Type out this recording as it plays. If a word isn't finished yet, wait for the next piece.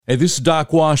Hey, this is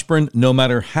Doc Washburn. No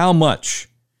matter how much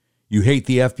you hate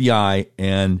the FBI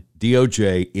and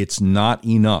DOJ, it's not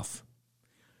enough.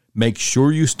 Make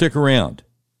sure you stick around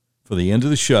for the end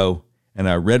of the show and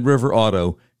our Red River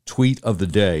Auto tweet of the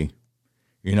day.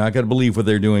 You're not going to believe what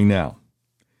they're doing now.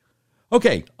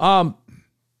 Okay,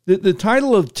 the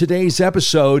title of today's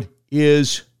episode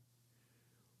is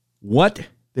What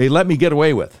They Let Me Get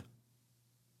Away With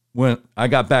When I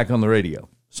Got Back on the Radio.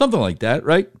 Something like that,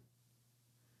 right?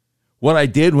 What I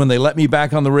did when they let me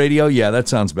back on the radio? Yeah, that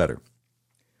sounds better.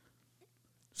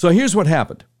 So here's what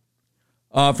happened.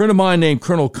 A friend of mine named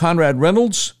Colonel Conrad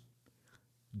Reynolds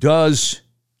does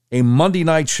a Monday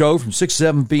night show from 6 to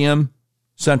 7 p.m.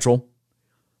 Central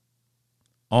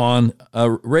on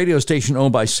a radio station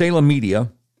owned by Salem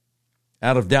Media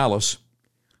out of Dallas.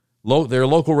 Their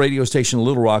local radio station in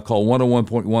Little Rock called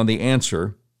 101.1 The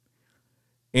Answer.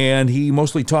 And he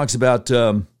mostly talks about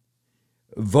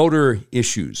voter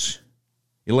issues,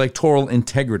 electoral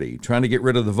integrity, trying to get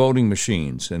rid of the voting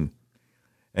machines and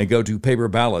go to paper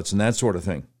ballots and that sort of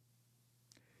thing.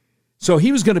 So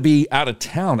he was going to be out of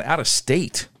town, out of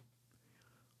state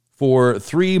for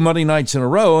 3 Monday nights in a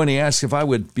row, and he asked if I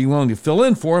would be willing to fill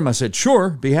in for him. I said, sure,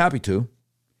 be happy to.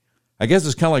 I guess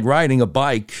it's kind of like riding a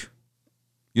bike.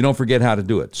 You don't forget how to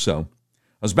do it. So I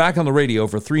was back on the radio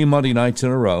for 3 Monday nights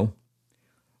in a row,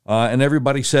 and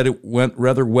everybody said it went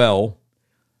rather well.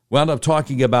 Wound up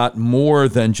talking about more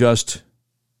than just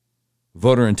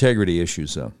voter integrity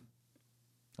issues, though.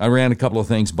 I ran a couple of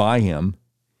things by him,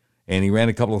 and he ran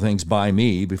a couple of things by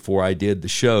me before I did the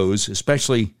shows,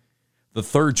 especially the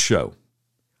third show,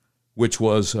 which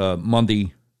was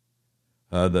Monday,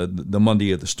 the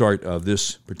Monday at the start of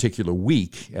this particular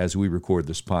week as we record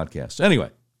this podcast. Anyway,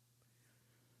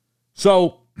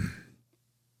 so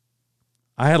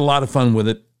I had a lot of fun with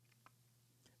it,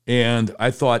 and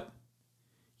I thought,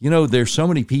 you know, there's so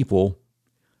many people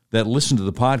that listen to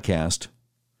the podcast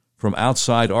from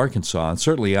outside Arkansas, and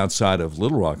certainly outside of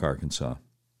Little Rock, Arkansas,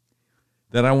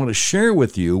 that I want to share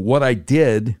with you what I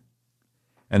did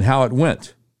and how it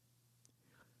went.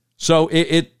 So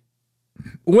and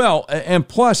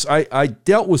plus I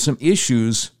dealt with some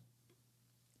issues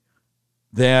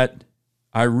that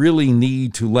I really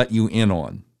need to let you in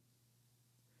on.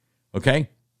 Okay?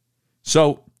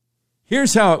 So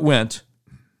here's how it went.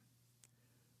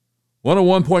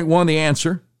 101.1 The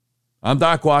Answer. I'm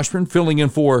Doc Washburn, filling in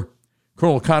for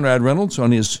Colonel Conrad Reynolds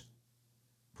on his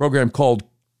program called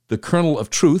The Kernel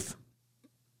of Truth.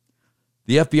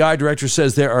 The FBI director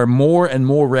says there are more and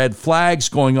more red flags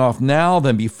going off now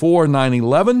than before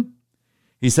 9/11.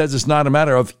 He says it's not a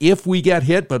matter of if we get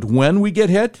hit, but when we get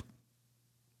hit.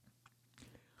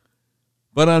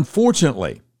 But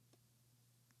unfortunately,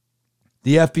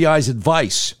 the FBI's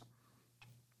advice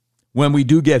when we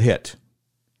do get hit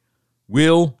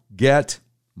will get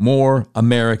more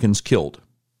Americans killed.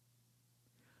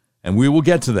 And we will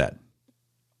get to that.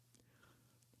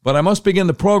 But I must begin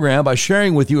the program by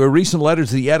sharing with you a recent letter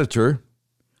to the editor,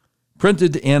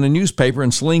 printed in a newspaper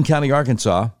in Saline County,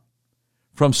 Arkansas,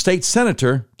 from State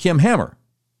Senator Kim Hammer.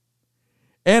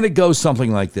 And it goes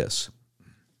something like this.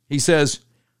 He says,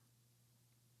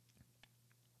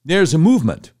 there's a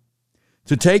movement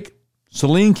to take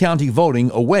Saline County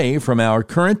voting away from our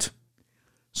current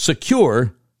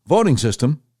secure voting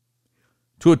system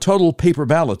to a total paper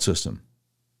ballot system.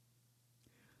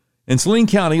 In Saline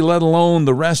County, let alone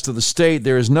the rest of the state,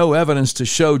 there is no evidence to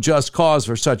show just cause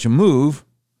for such a move.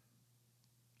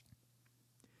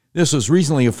 This was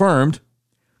recently affirmed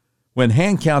when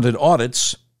hand-counted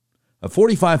audits of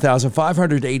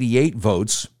 45,588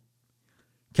 votes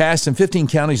cast in 15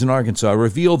 counties in Arkansas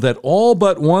revealed that all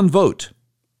but one vote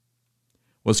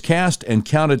was cast and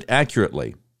counted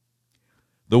accurately.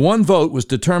 The one vote was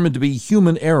determined to be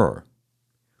human error.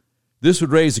 This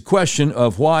would raise the question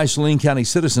of why Saline County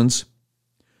citizens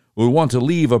would want to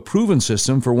leave a proven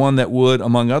system for one that would,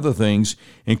 among other things,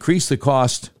 increase the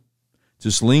cost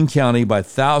to Saline County by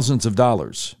thousands of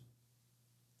dollars.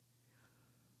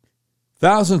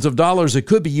 Thousands of dollars that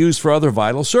could be used for other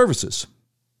vital services.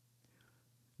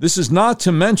 This is not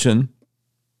to mention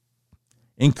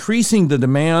increasing the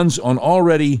demands on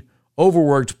already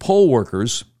overworked poll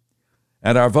workers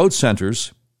at our vote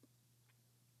centers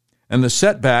and the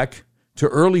setback to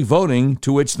early voting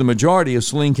to which the majority of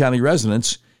Saline County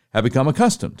residents have become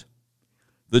accustomed.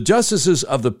 The justices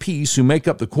of the peace who make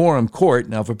up the quorum court,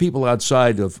 now for people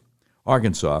outside of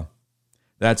Arkansas,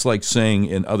 that's like saying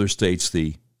in other states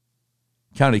the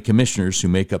county commissioners who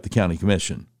make up the county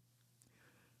commission.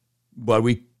 But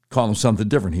we call them something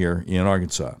different here in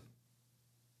Arkansas.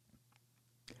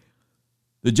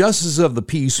 The justices of the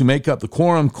peace who make up the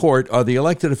quorum court are the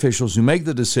elected officials who make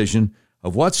the decision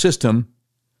of what system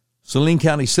Saline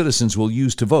County citizens will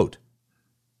use to vote.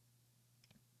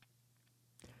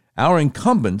 Our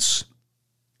incumbents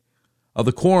of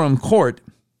the quorum court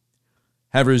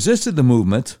have resisted the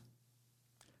movement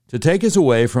to take us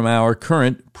away from our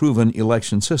current proven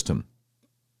election system.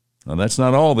 Now, that's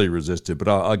not all they resisted, but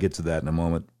I'll get to that in a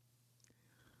moment.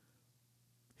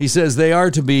 He says they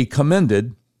are to be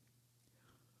commended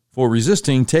for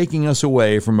resisting taking us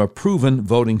away from a proven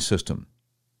voting system.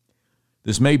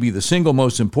 This may be the single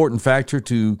most important factor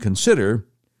to consider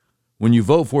when you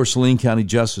vote for Saline County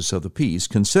Justice of the Peace.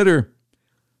 Consider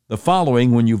the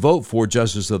following when you vote for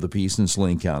Justice of the Peace in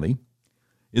Saline County.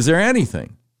 Is there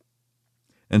anything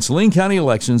in Saline County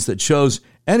elections that shows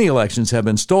any elections have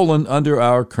been stolen under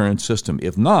our current system?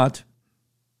 If not,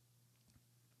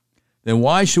 then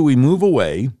why should we move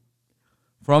away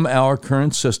from our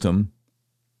current system,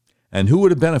 and who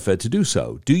would it benefit to do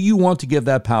so? Do you want to give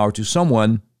that power to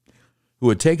someone who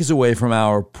would take us away from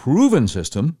our proven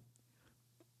system,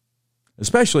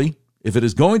 especially if it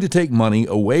is going to take money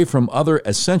away from other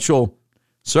essential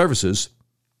services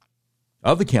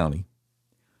of the county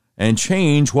and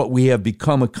change what we have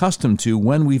become accustomed to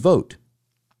when we vote?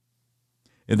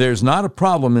 If there's not a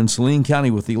problem in Saline County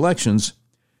with the elections,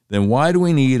 then why do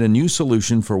we need a new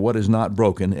solution for what is not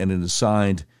broken? And it is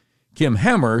signed Kim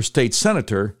Hammer, State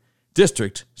Senator,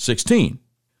 District 16.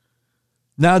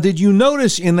 Now, did you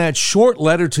notice in that short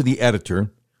letter to the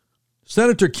editor,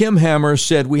 Senator Kim Hammer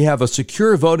said we have a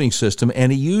secure voting system,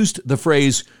 and he used the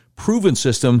phrase proven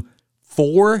system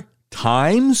 4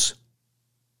 times?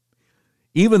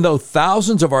 Even though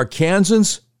thousands of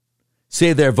Arkansans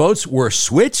say their votes were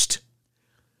switched?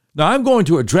 Now, I'm going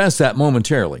to address that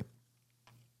momentarily.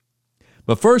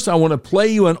 But first, I want to play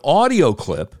you an audio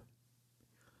clip,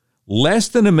 less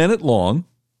than a minute long,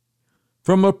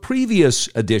 from a previous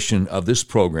edition of this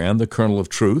program, The Kernel of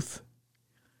Truth.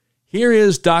 Here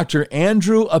is Dr.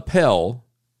 Andrew Appel,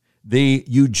 the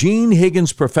Eugene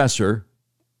Higgins Professor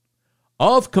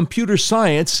of Computer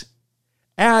Science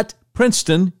at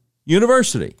Princeton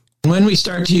University. When we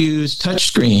start to use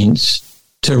touchscreens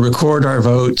to record our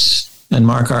votes and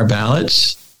mark our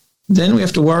ballots, then we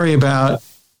have to worry about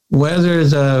whether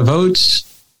the votes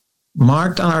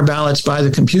marked on our ballots by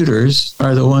the computers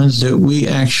are the ones that we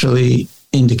actually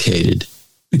indicated.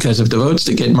 Because if the votes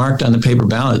that get marked on the paper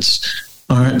ballots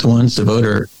aren't the ones the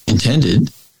voter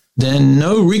intended, then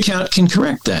no recount can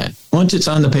correct that. Once it's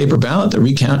on the paper ballot, the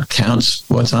recount counts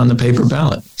what's on the paper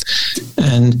ballot.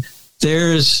 And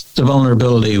there's the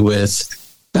vulnerability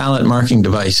with ballot marking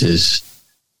devices,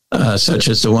 such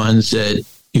as the ones that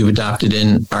you've adopted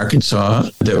in Arkansas,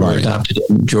 that were adopted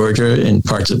in Georgia, in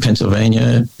parts of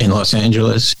Pennsylvania, in Los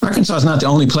Angeles. Arkansas is not the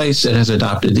only place that has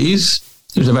adopted these.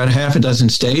 There's about half a dozen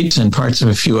states and parts of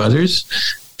a few others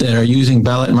that are using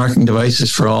ballot marking devices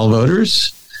for all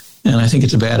voters, and I think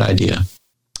it's a bad idea.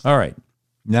 All right.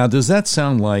 Now, does that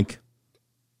sound like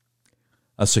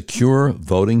a secure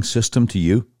voting system to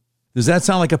you? Does that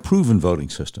sound like a proven voting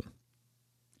system?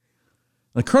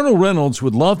 Now, Colonel Reynolds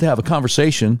would love to have a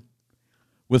conversation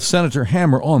with Senator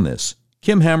Hammer on this.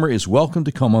 Kim Hammer is welcome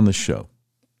to come on the show.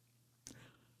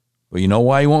 Well, you know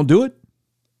why he won't do it?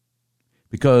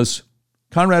 Because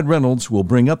Conrad Reynolds will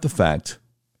bring up the fact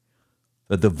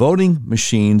that the voting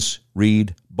machines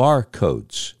read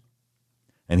barcodes.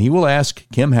 And he will ask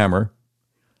Kim Hammer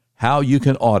how you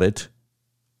can audit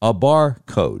a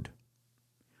barcode.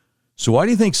 So why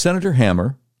do you think Senator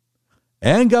Hammer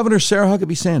and Governor Sarah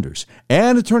Huckabee Sanders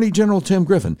and Attorney General Tim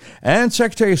Griffin and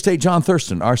Secretary of State John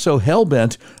Thurston are so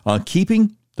hell-bent on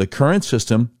keeping the current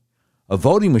system of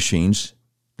voting machines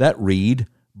that read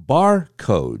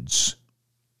barcodes?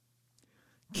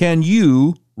 Can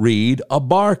you read a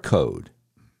barcode?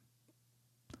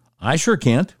 I sure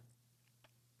can't.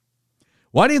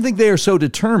 Why do you think they are so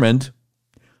determined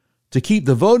to keep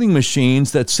the voting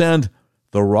machines that send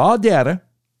the raw data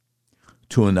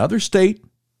to another state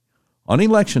on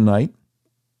election night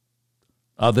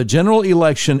of the general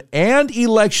election and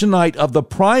election night of the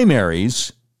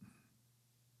primaries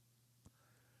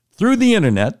through the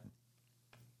internet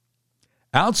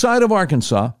outside of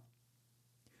Arkansas,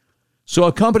 so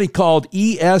a company called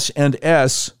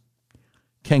ES&S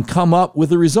can come up with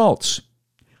the results?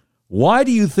 Why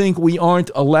do you think we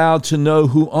aren't allowed to know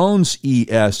who owns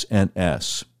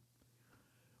ES&S?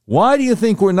 Why do you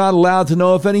think we're not allowed to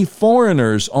know if any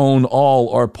foreigners own all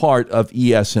or part of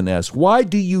ES&S? Why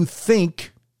do you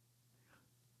think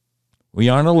we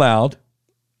aren't allowed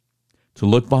to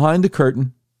look behind the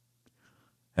curtain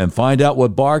and find out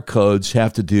what barcodes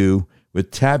have to do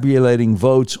with tabulating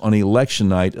votes on election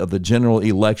night of the general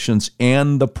elections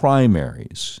and the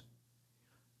primaries.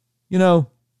 You know,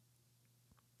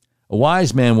 a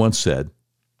wise man once said,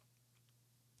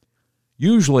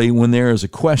 usually when there is a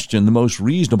question, the most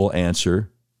reasonable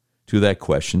answer to that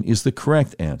question is the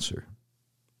correct answer.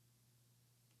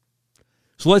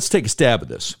 So let's take a stab at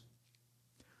this.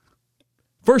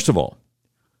 First of all,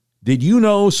 did you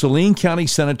know Saline County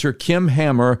Senator Kim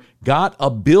Hammer got a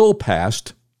bill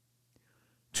passed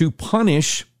to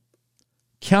punish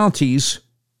counties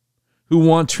who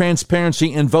want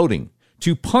transparency in voting,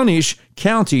 to punish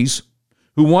counties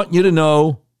who want you to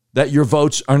know that your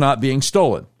votes are not being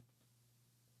stolen?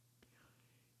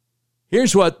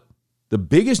 Here's what the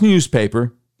biggest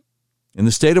newspaper in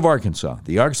the state of Arkansas,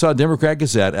 the Arkansas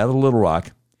Democrat-Gazette out of Little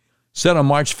Rock, said on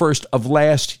March 1st of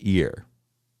last year.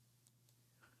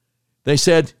 They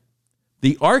said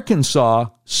the Arkansas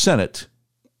Senate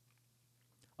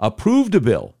approved a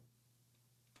bill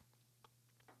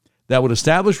that would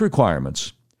establish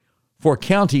requirements for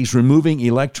counties removing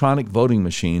electronic voting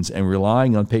machines and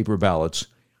relying on paper ballots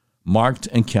marked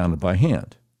and counted by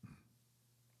hand.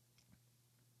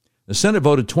 The Senate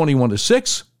voted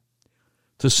 21-6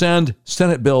 to send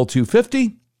Senate Bill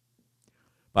 250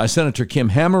 by Senator Kim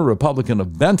Hammer, Republican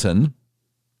of Benton,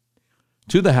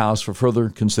 to the House for further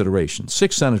consideration.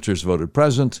 6 senators voted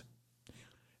present,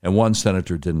 and 1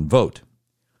 senator didn't vote.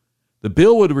 The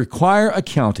bill would require a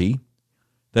county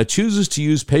that chooses to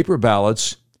use paper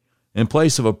ballots in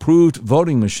place of approved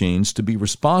voting machines to be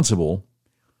responsible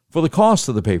for the cost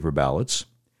of the paper ballots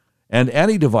and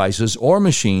any devices or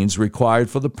machines required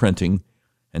for the printing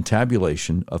and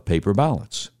tabulation of paper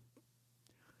ballots.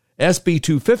 SB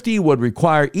 250 would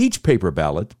require each paper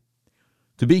ballot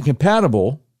to be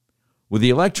compatible with the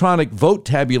electronic vote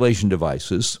tabulation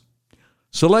devices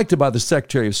selected by the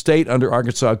Secretary of State under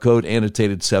Arkansas Code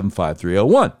Annotated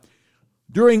 75301.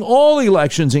 During all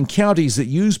elections in counties that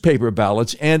use paper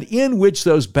ballots and in which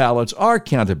those ballots are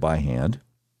counted by hand,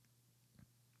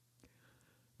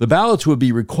 the ballots would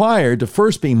be required to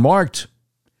first be marked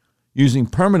using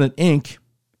permanent ink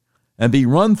and be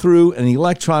run through an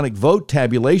electronic vote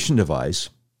tabulation device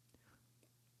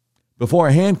before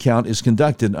a hand count is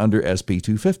conducted under SB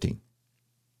 250.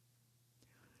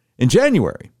 In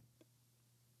January,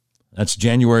 that's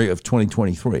January of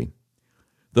 2023,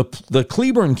 the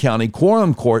Cleburne County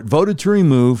Quorum Court voted to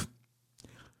remove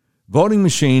voting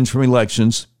machines from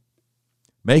elections,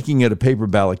 making it a paper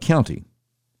ballot county.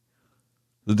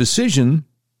 The decision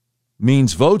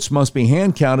means votes must be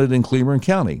hand counted in Cleburne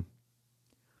County.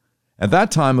 At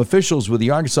that time, officials with the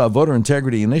Arkansas Voter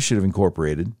Integrity Initiative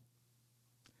Incorporated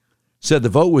said the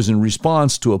vote was in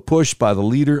response to a push by the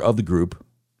leader of the group,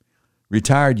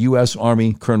 retired U.S.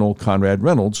 Army Colonel Conrad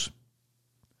Reynolds,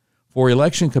 for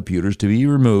election computers to be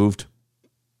removed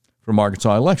from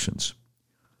Arkansas elections.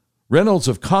 Reynolds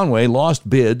of Conway lost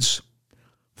bids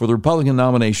for the Republican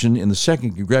nomination in the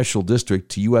 2nd Congressional District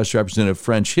to U.S. Representative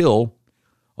French Hill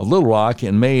of Little Rock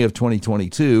in May of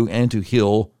 2022 and to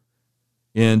Hill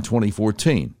in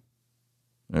 2014.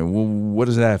 And what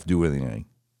does that have to do with anything?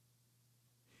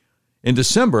 In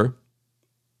December,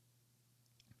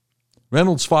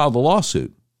 Reynolds filed a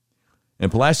lawsuit in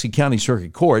Pulaski County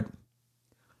Circuit Court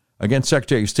against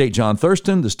Secretary of State John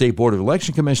Thurston, the State Board of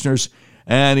Election Commissioners,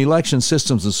 and Election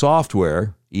Systems and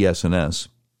Software, ES&S,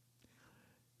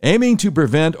 aiming to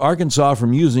prevent Arkansas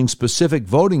from using specific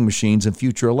voting machines in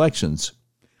future elections.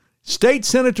 State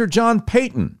Senator John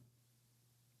Payton,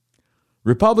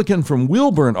 Republican from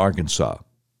Washburn, Arkansas,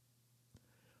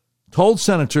 told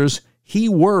senators he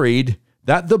worried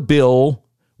that the bill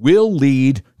will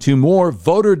lead to more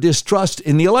voter distrust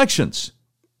in the elections.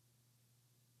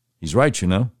 He's right, you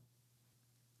know.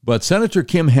 But Senator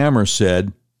Kim Hammer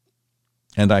said,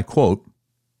 and I quote,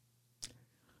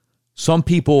 "Some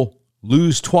people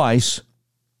lose twice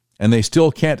and they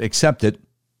still can't accept it.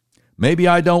 Maybe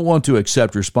I don't want to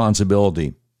accept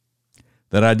responsibility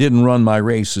that I didn't run my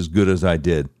race as good as I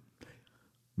did.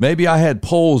 Maybe I had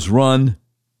polls run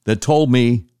that told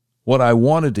me what I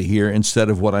wanted to hear instead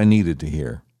of what I needed to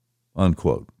hear,"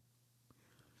 unquote.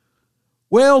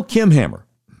 Well, Kim Hammer,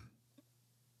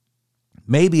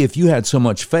 maybe if you had so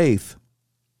much faith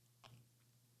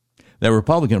that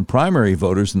Republican primary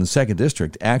voters in the 2nd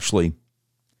District actually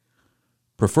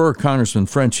prefer Congressman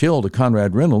French Hill to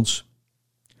Conrad Reynolds,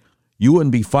 you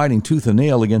wouldn't be fighting tooth and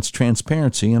nail against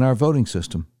transparency in our voting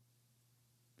system.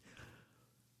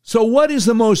 So what is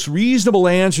the most reasonable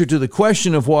answer to the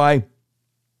question of why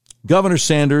Governor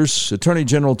Sanders, Attorney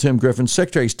General Tim Griffin,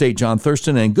 Secretary of State John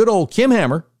Thurston, and good old Kim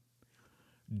Hammer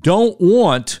don't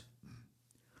want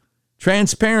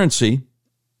transparency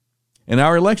in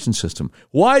our election system.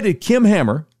 Why did Kim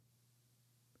Hammer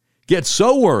get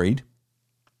so worried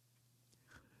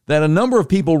that a number of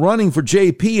people running for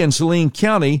JP in Saline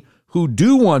County who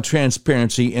do want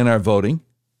transparency in our voting,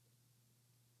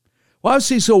 why was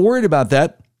he so worried about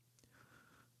that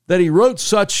he wrote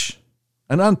such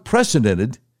an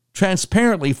unprecedented,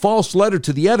 transparently false letter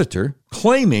to the editor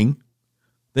claiming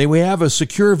that we have a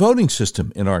secure voting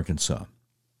system in Arkansas?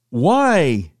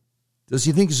 Why does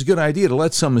he think it's a good idea to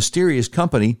let some mysterious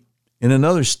company in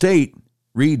another state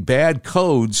read bad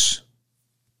codes?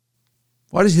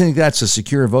 Why does he think that's a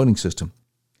secure voting system?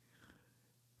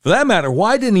 For that matter,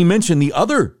 why didn't he mention the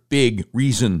other big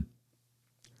reason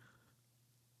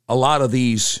a lot of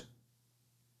these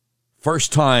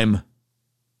first-time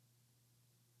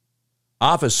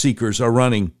office seekers are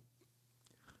running,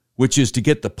 which is to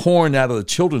get the porn out of the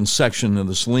children's section of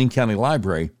the Saline County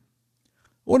Library?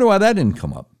 I wonder why that didn't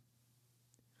come up.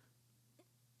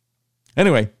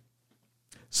 Anyway,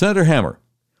 Senator Hammer,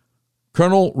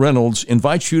 Colonel Reynolds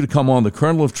invites you to come on the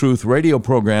Kernel of Truth radio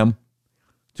program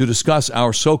to discuss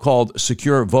our so-called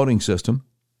secure voting system.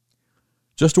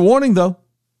 Just a warning, though.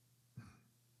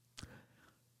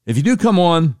 If you do come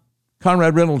on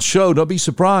Conrad Reynolds' show, don't be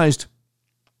surprised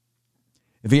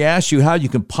if he asks you how you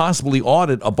can possibly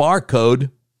audit a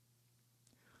barcode.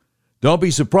 Don't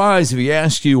be surprised if he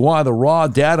asks you why the raw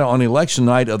data on election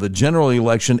night of the general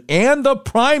election and the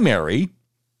primary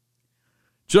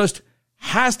just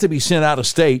has to be sent out of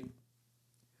state.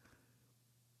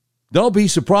 Don't be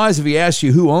surprised if he asks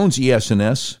you who owns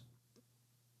ES&S.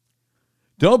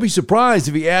 Don't be surprised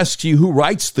if he asks you who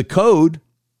writes the code.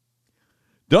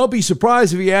 Don't be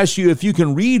surprised if he asks you if you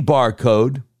can read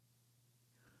barcode.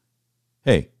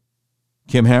 Hey,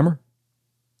 Kim Hammer,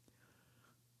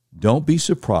 don't be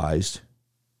surprised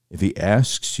if he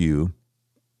asks you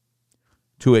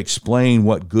to explain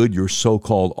what good your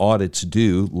so-called audits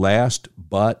do, last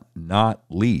but not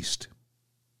least.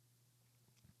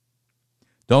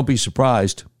 Don't be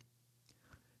surprised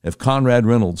if Conrad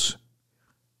Reynolds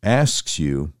asks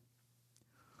you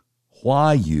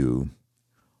why you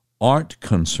aren't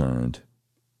concerned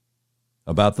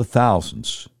about the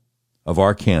thousands of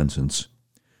Arkansans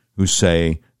who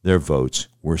say their votes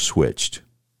were switched.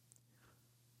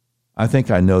 I think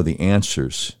I know the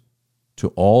answers to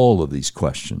all of these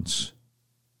questions.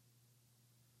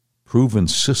 Proven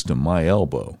system, my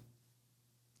elbow.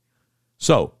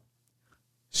 So,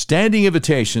 standing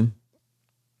invitation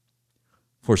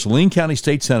for Saline County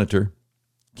State Senator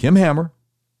Kim Hammer,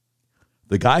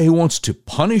 the guy who wants to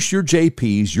punish your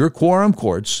JPs, your quorum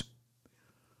courts,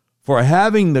 for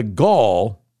having the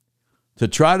gall to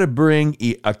try to bring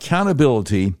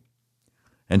accountability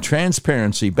and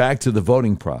transparency back to the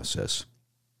voting process.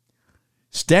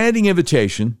 Standing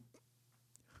invitation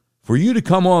for you to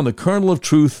come on the Kernel of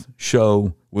Truth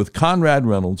show with Conrad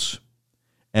Reynolds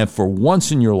and for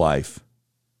once in your life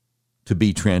to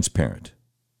be transparent.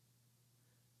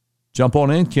 Jump on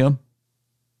in, Kim.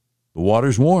 The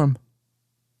water's warm.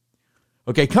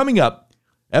 Okay, coming up,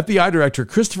 FBI Director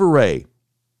Christopher Wray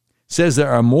says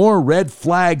there are more red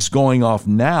flags going off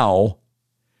now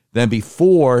than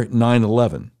before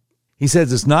 9/11. He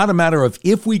says it's not a matter of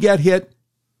if we get hit,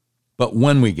 but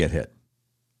when we get hit.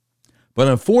 But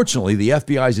unfortunately, the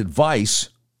FBI's advice,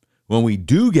 when we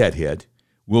do get hit,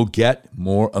 will get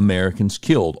more Americans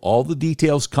killed. All the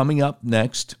details coming up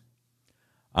next.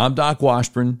 I'm Doc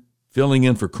Washburn, filling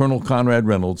in for Colonel Conrad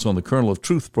Reynolds on the Kernel of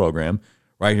Truth program,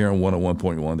 right here on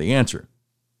 101.1 The Answer.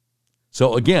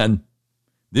 So again,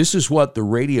 this is what the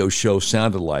radio show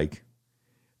sounded like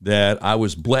that I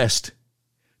was blessed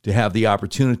to have the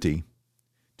opportunity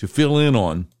to fill in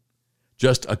on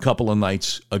just a couple of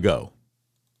nights ago.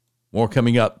 More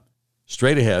coming up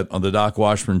straight ahead on the Doc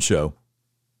Washburn Show,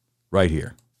 right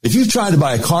here. If you've tried to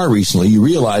buy a car recently, you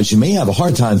realize you may have a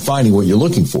hard time finding what you're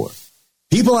looking for.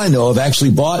 People I know have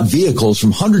actually bought vehicles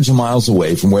from hundreds of miles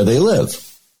away from where they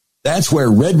live. That's where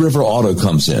Red River Auto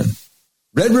comes in.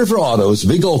 Red River Auto is a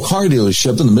big old car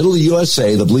dealership in the middle of the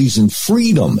USA that believes in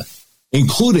freedom,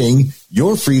 including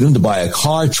your freedom to buy a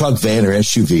car, truck, van, or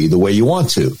SUV the way you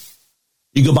want to.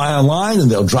 You can buy online and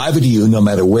they'll drive it to you no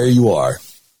matter where you are.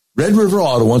 Red River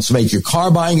Auto wants to make your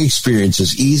car buying experience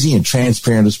as easy and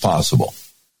transparent as possible.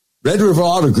 Red River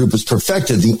Auto Group has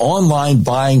perfected the online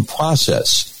buying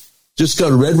process. Just go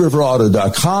to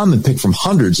redriverauto.com and pick from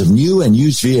hundreds of new and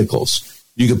used vehicles.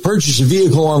 You can purchase a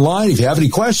vehicle online. If you have any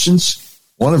questions,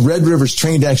 one of Red River's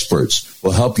trained experts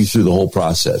will help you through the whole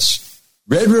process.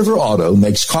 Red River Auto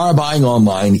makes car buying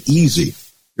online easy.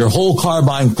 Your whole car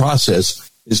buying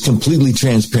process is completely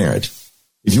transparent.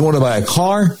 If you want to buy a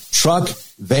car, truck,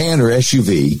 van, or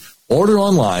SUV, Order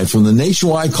online from the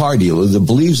nationwide car dealer that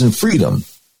believes in freedom.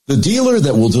 The dealer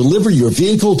that will deliver your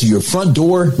vehicle to your front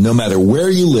door no matter where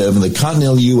you live in the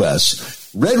continental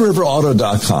U.S.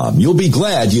 RedRiverAuto.com. You'll be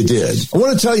glad you did. I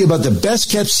want to tell you about the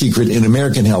best kept secret in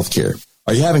American healthcare.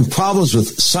 Are you having problems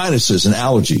with sinuses and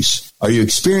allergies? Are you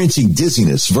experiencing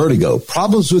dizziness, vertigo,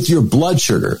 problems with your blood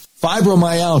sugar,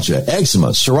 fibromyalgia, eczema,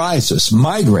 psoriasis,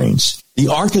 migraines? The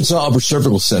Arkansas Upper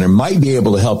Cervical Center might be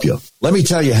able to help you. Let me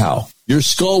tell you how. Your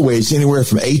skull weighs anywhere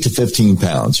from 8 to 15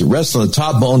 pounds. It rests on the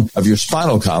top bone of your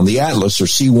spinal column, the atlas or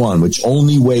C1, which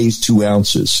only weighs 2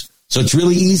 ounces. So it's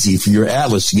really easy for your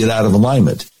atlas to get out of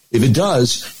alignment. If it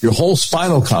does, your whole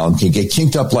spinal column can get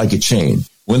kinked up like a chain.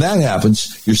 When that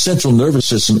happens, your central nervous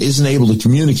system isn't able to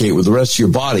communicate with the rest of your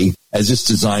body as it's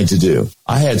designed to do.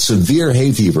 I had severe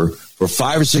hay fever for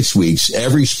 5 or 6 weeks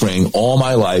every spring all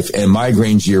my life and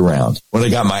migraines year-round. When I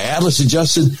got my atlas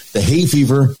adjusted, the hay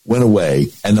fever went away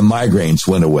and the migraines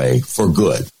went away for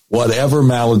good. Whatever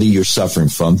malady you're suffering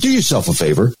from, do yourself a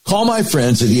favor. Call my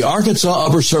friends at the Arkansas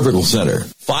Upper Cervical Center,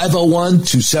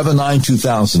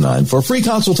 501-279-2009 for a free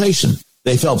consultation.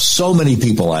 They've helped so many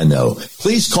people I know.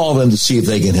 Please call them to see if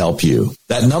they can help you.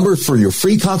 That number for your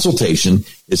free consultation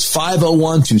is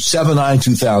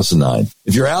 501-279-2009.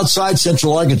 If you're outside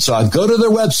Central Arkansas, go to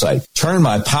their website,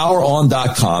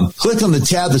 turnmypoweron.com, click on the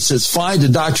tab that says find a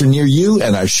doctor near you,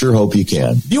 and I sure hope you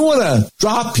can. Do you want to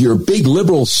drop your big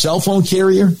liberal cell phone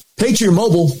carrier? Patriot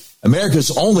Mobile, America's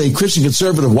only Christian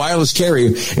conservative wireless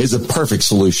carrier, is a perfect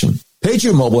solution.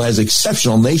 Patriot Mobile has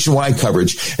exceptional nationwide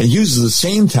coverage and uses the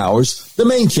same towers the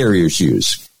main carriers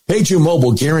use. Patriot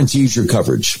Mobile guarantees your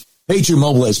coverage. Patriot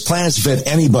Mobile has plans to fit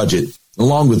any budget,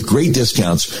 along with great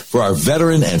discounts for our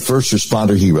veteran and first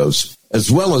responder heroes,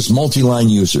 as well as multi-line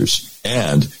users.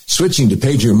 And switching to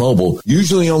Patriot Mobile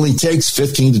usually only takes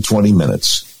 15 to 20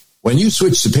 minutes. When you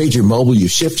switch to Patriot Mobile, you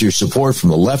shift your support from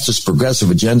the leftist progressive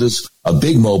agendas of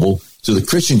Big Mobile to the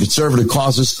Christian conservative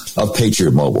causes of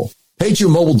Patriot Mobile. Patriot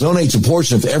Mobile donates a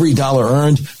portion of every dollar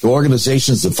earned to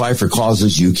organizations that fight for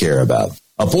causes you care about.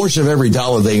 A portion of every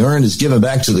dollar they earn is given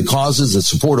back to the causes that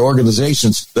support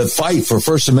organizations that fight for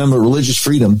First Amendment religious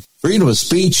freedom, freedom of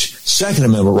speech, Second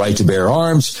Amendment right to bear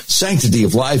arms, sanctity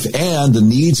of life, and the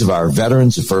needs of our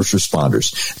veterans and first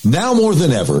responders. Now more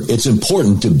than ever, it's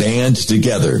important to band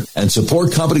together and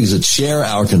support companies that share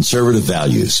our conservative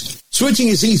values. Switching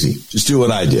is easy. Just do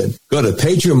what I did. Go to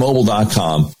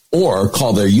patriotmobile.com or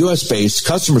call their U.S.-based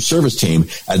customer service team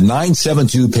at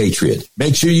 972-PATRIOT.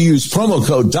 Make sure you use promo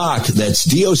code DOC, that's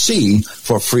D-O-C,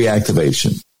 for free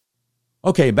activation.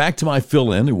 Okay, back to my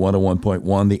fill-in at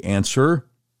 101.1, The Answer,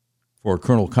 for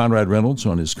Colonel Conrad Reynolds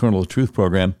on his Colonel of Truth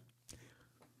program.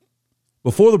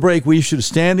 Before the break, we issued a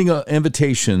standing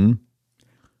invitation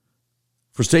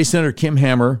for State Senator Kim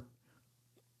Hammer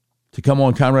to come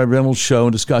on Conrad Reynolds' show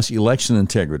and discuss election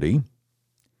integrity.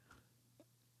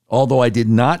 Although I did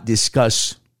not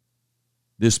discuss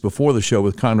this before the show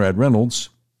with Conrad Reynolds,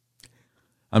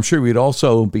 I'm sure we'd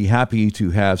also be happy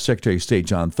to have Secretary of State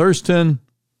John Thurston,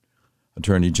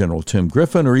 Attorney General Tim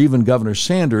Griffin, or even Governor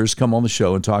Sanders come on the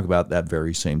show and talk about that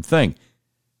very same thing.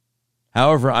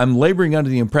 However, I'm laboring under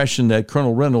the impression that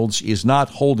Colonel Reynolds is not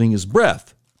holding his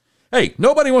breath. Hey,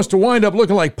 nobody wants to wind up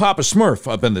looking like Papa Smurf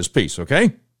up in this piece,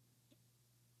 okay?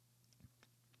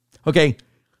 Okay.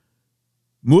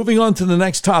 Moving on to the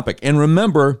next topic. And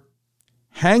remember,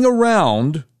 hang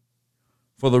around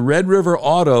for the Red River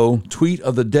Auto tweet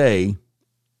of the day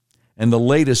and the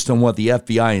latest on what the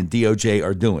FBI and DOJ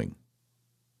are doing.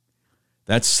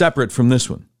 That's separate from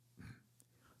this one.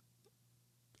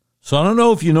 So I don't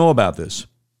know if you know about this,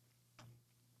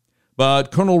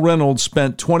 but Colonel Reynolds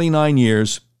spent 29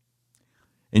 years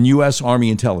in U.S.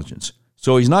 Army intelligence.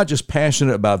 So he's not just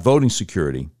passionate about voting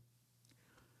security.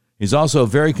 He's also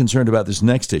very concerned about this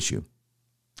next issue.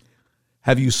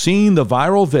 Have you seen the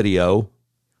viral video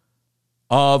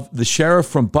of the sheriff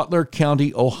from Butler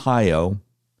County, Ohio,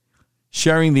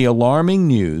 sharing the alarming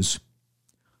news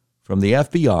from the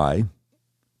FBI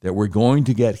that we're going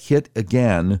to get hit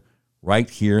again right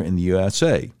here in the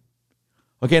USA?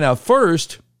 Okay, now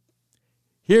first,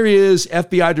 here is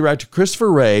FBI Director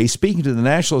Christopher Wray speaking to the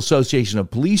National Association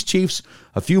of Police Chiefs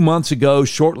a few months ago,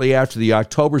 shortly after the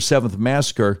October 7th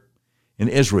massacre in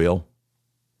Israel.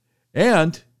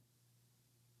 And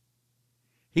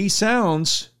he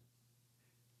sounds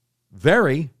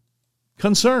very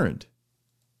concerned.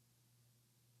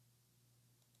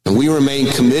 And we remain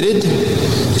committed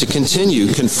to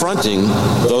continue confronting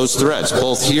those threats,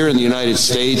 both here in the United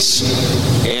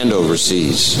States and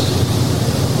overseas.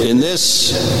 In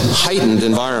this heightened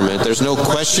environment, there's no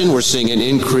question we're seeing an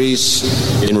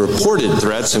increase in reported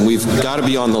threats, and we've got to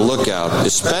be on the lookout,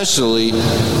 especially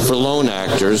for lone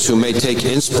actors who may take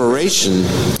inspiration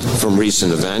from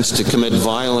recent events to commit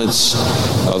violence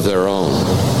of their own.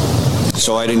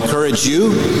 So I'd encourage you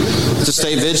to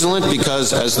stay vigilant,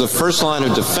 because as the first line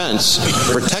of defense,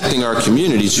 protecting our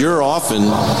communities, you're often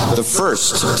the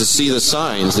first to see the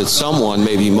signs that someone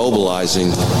may be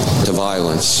mobilizing to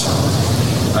violence.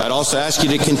 I'd also ask you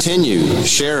to continue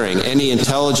sharing any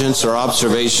intelligence or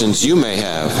observations you may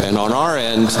have. And on our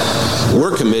end,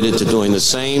 we're committed to doing the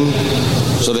same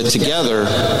so that together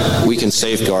we can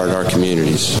safeguard our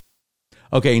communities.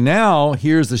 Okay, now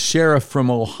here's the sheriff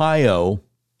from Ohio,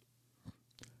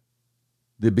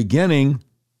 the beginning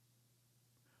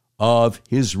of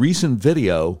his recent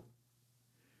video,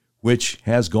 which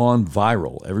has gone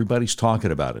viral. Everybody's talking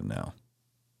about it now.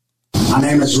 My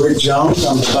name is Rick Jones.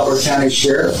 I'm the Butler County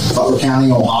Sheriff, Butler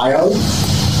County, Ohio.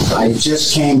 I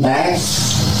just came back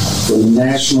from the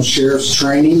National Sheriff's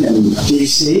Training in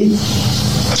D.C.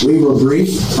 We were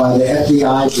briefed by the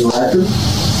FBI Director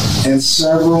and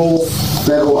several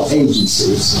federal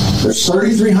agencies. There's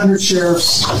 3,300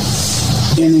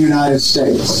 sheriffs in the United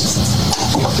States.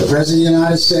 The President of the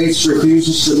United States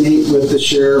refuses to meet with the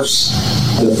sheriffs,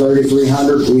 the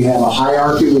 3,300. We have a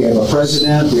hierarchy. We have a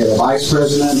president. We have a vice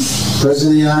president. The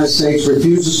President of the United States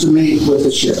refuses to meet with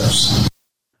the sheriffs.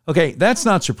 Okay, that's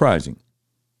not surprising.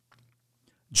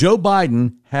 Joe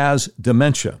Biden has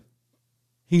dementia.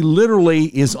 He literally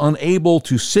is unable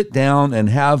to sit down and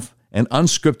have an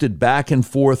unscripted back and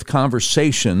forth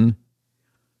conversation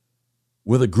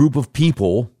with a group of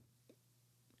people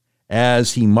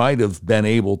as he might have been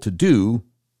able to do,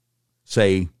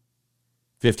 say,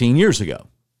 15 years ago.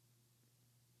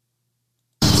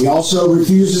 He also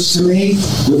refuses to meet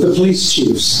with the police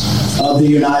chiefs of the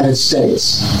United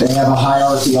States. They have a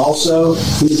hierarchy also.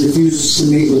 He refuses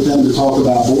to meet with them to talk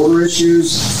about border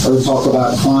issues or to talk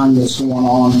about crime that's going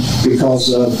on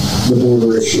because of the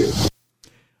border issue.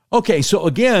 Okay, so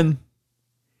again,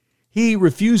 he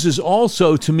refuses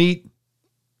also to meet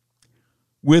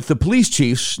with the police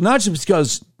chiefs, not just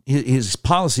because his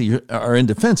policies are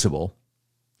indefensible,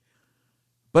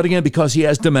 but again, because he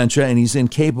has dementia and he's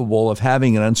incapable of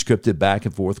having an unscripted back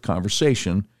and forth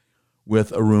conversation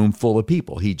with a room full of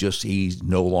people. He's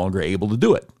no longer able to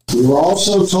do it. We were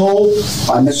also told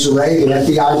by Mr. Ray, the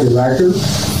FBI director,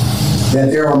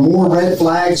 that there are more red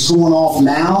flags going off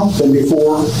now than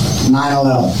before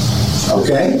 9/11.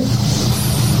 Okay?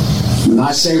 When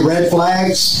I say red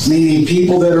flags, meaning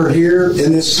people that are here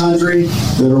in this country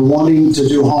that are wanting to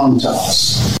do harm to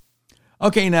us.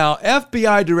 Okay, now,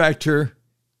 FBI Director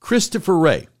Christopher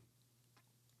Wray,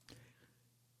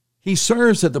 he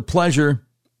serves at the pleasure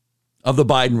of the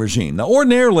Biden regime. Now,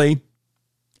 ordinarily,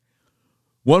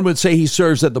 one would say he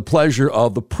serves at the pleasure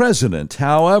of the president.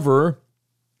 However,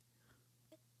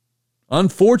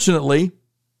 unfortunately,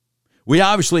 we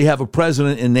obviously have a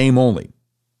president in name only.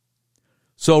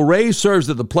 So Wray serves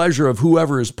at the pleasure of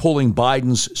whoever is pulling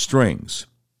Biden's strings.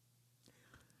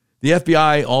 The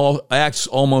FBI acts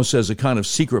almost as a kind of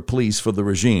secret police for the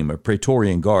regime, a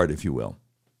Praetorian Guard, if you will.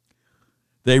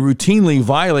 They routinely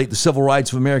violate the civil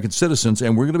rights of American citizens,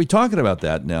 and we're going to be talking about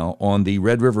that now on the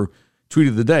Red River Tweet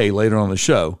of the Day later on the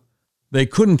show. They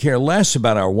couldn't care less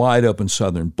about our wide-open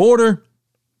southern border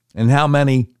and how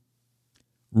many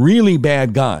really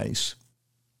bad guys,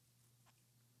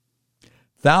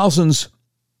 thousands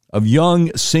of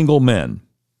young single men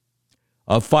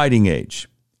of fighting age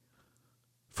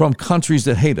from countries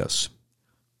that hate us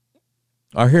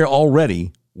are here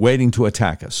already waiting to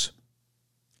attack us.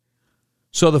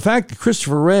 So the fact that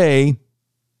Christopher Wray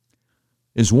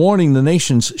is warning the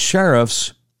nation's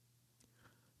sheriffs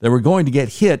that we're going to get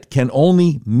hit can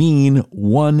only mean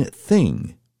one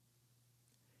thing.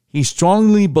 He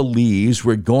strongly believes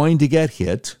we're going to get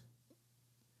hit,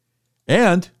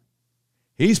 and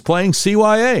he's playing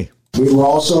CYA. We were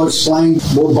also explained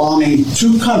we're bombing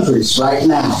 2 countries right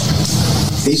now.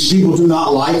 These people do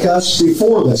not like us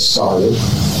before this started.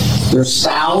 There's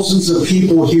thousands of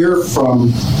people here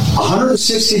from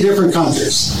 160 different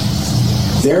countries.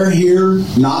 They're here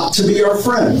not to be our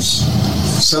friends.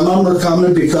 Some of them are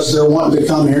coming because they're wanting to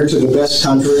come here to the best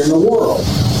country in the world,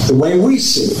 the way we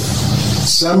see it.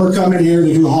 Some are coming here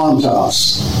to do harm to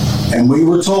us. And we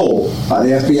were told by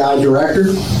the FBI director,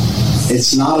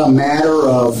 it's not a matter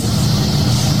of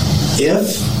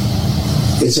if,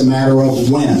 it's a matter of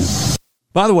when.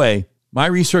 By the way, my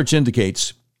research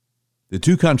indicates the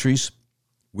 2 countries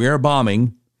we are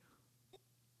bombing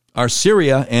are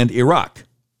Syria and Iraq.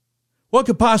 What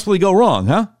could possibly go wrong,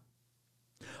 huh?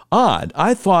 Odd.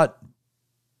 I thought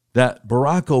that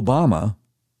Barack Obama,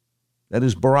 that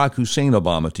is Barack Hussein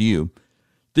Obama to you,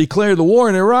 declared the war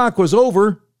in Iraq was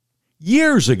over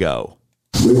years ago.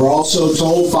 We were also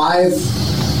told 5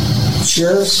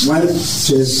 sheriffs went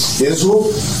to Israel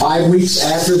 5 weeks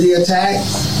after the attack.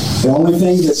 The only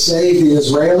thing that saved the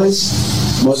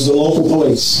Israelis was the local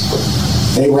police.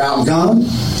 They were outgunned,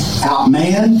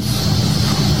 outmanned.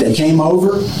 They came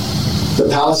over. The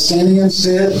Palestinians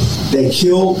said they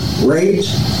killed, raped.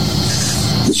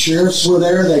 The sheriffs were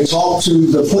there. They talked to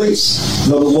the police.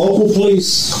 The local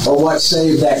police are what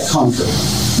saved that country.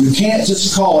 You can't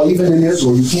just call, even in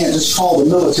Israel, you can't just call the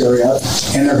military up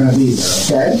and they're going to be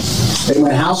there, okay? They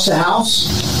went house to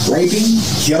house, raping,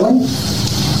 killing.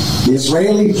 The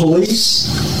Israeli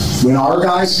police, when our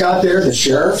guys got there, the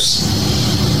sheriffs,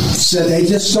 said they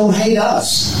just don't hate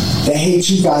us. They hate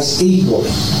you guys equally.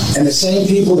 And the same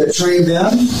people that trained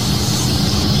them,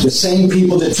 the same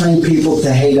people that train people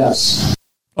to hate us.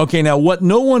 Okay, now what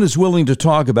no one is willing to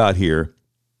talk about here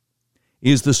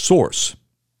is the source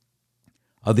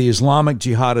of the Islamic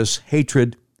jihadists'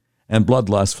 hatred and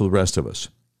bloodlust for the rest of us.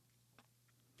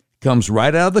 It comes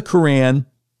right out of the Quran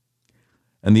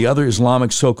and the other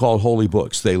Islamic so-called holy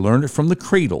books. They learned it from the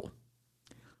cradle.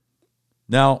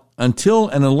 Now, until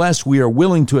and unless we are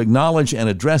willing to acknowledge and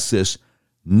address this,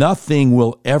 nothing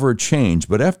will ever change.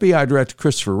 But FBI Director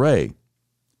Christopher Wray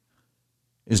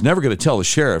is never going to tell the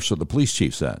sheriffs or the police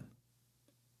chiefs that.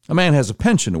 A man has a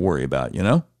pension to worry about, you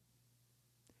know?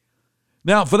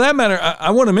 Now, for that matter,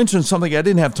 I want to mention something I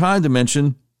didn't have time to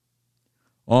mention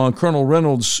on Colonel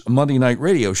Reynolds' Monday night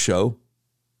radio show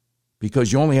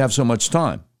because you only have so much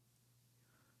time.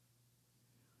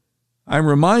 I'm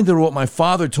reminded of what my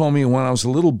father told me when I was a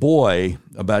little boy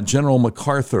about General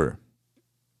MacArthur,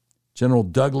 General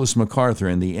Douglas MacArthur,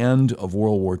 in the end of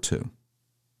World War II.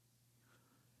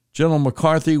 General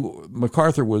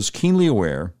MacArthur was keenly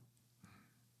aware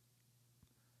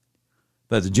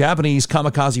that the Japanese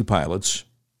kamikaze pilots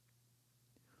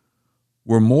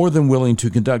were more than willing to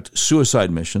conduct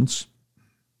suicide missions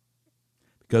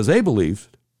because they believed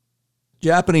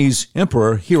Japanese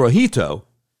Emperor Hirohito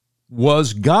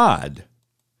was God.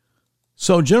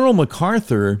 So General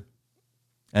MacArthur,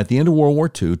 at the end of World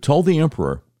War II, told the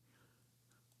emperor,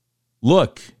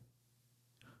 look,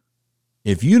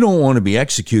 if you don't want to be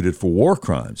executed for war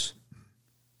crimes,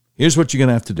 here's what you're going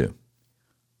to have to do.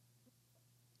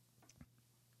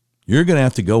 You're going to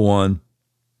have to go on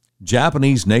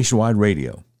Japanese nationwide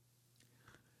radio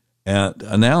and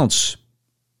announce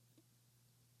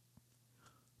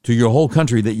to your whole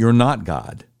country that you're not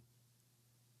God.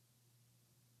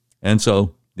 And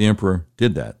so the emperor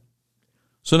did that.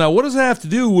 So now what does that have to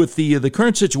do with the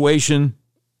current situation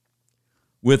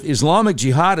with Islamic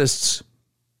jihadists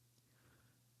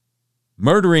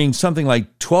murdering something like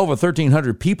 1,200 or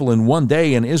 1,300 people in one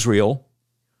day in Israel?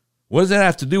 What does that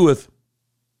have to do with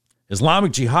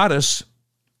Islamic jihadists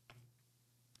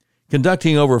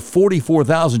conducting over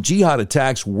 44,000 jihad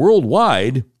attacks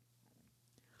worldwide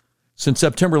since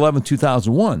September 11,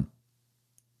 2001?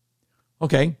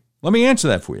 Okay, let me answer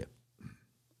that for you.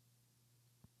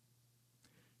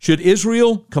 Should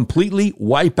Israel completely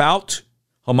wipe out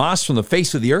Hamas from the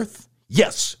face of the earth?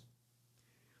 Yes.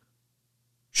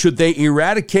 Should they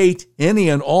eradicate any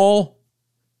and all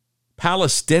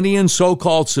Palestinian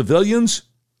so-called civilians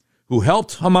who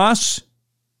helped Hamas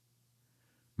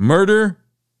murder,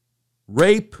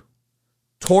 rape,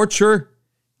 torture,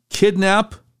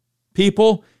 kidnap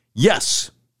people?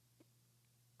 Yes.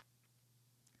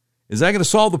 Is that going to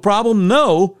solve the problem?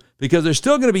 No, because there's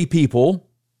still going to be people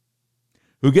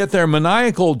who get their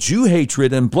maniacal Jew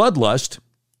hatred and bloodlust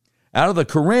out of the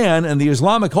Quran and the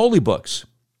Islamic holy books.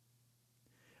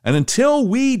 And until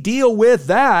we deal with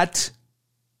that,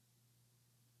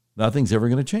 nothing's ever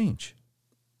going to change.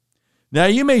 Now,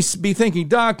 you may be thinking,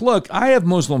 Doc, look, I have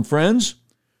Muslim friends,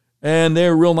 and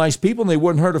they're real nice people, and they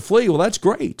wouldn't hurt a flea. Well, that's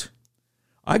great.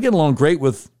 I get along great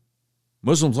with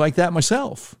Muslims like that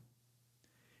myself.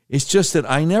 It's just that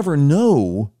I never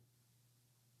know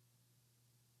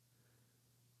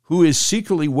who is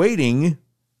secretly waiting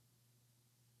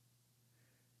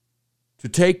to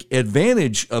take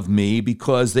advantage of me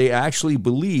because they actually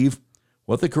believe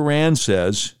what the Quran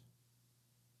says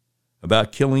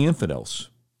about killing infidels.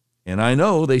 And I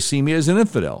know they see me as an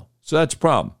infidel. So that's a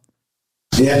problem.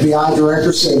 The FBI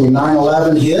director said when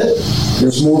 9/11 hit,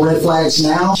 there's more red flags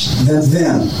now than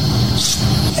then.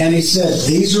 And he said,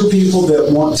 these are people that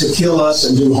want to kill us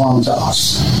and do harm to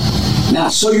us. Now,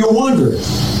 so you're wondering,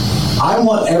 I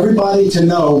want everybody to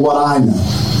know what I know.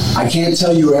 I can't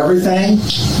tell you everything,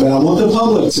 but I want the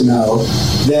public to know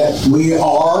that we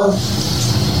are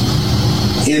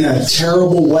in a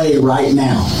terrible way right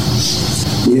now.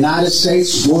 The United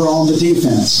States, we're on the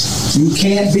defense. You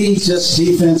can't be just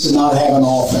defense and not have an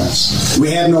offense.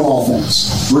 We have no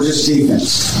offense. We're just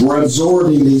defense. We're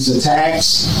absorbing these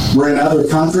attacks. We're in other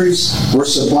countries. We're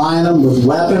supplying them with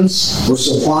weapons. We're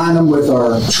supplying them with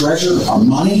our treasure, our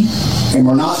money, and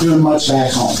we're not doing much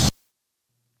back home.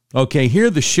 Okay, here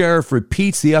the sheriff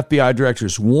repeats the FBI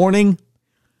director's warning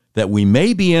that we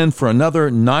may be in for another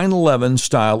 9/11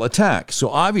 style attack. So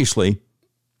obviously,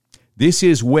 this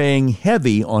is weighing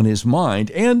heavy on his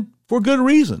mind, and for good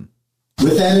reason.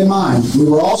 With that in mind, we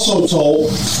were also told,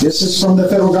 this is from the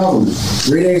federal government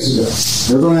 3 days ago,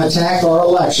 they're going to attack our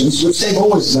elections, which they've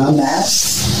always done that,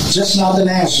 just not the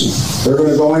national. They're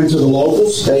going to go into the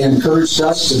locals. They encouraged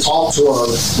us to talk to our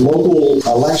local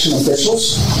election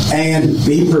officials and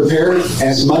be prepared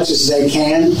as much as they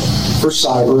can for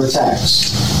cyber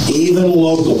attacks. Even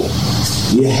locally,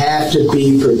 you have to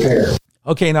be prepared.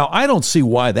 Okay, now I don't see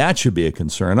why that should be a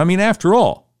concern. I mean, after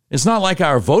all, it's not like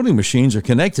our voting machines are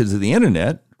connected to the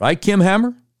internet, right, Kim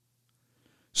Hammer?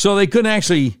 So they couldn't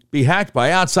actually be hacked by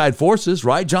outside forces,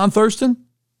 right, John Thurston?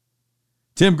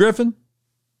 Tim Griffin?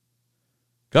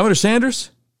 Governor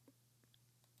Sanders?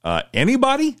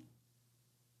 Anybody?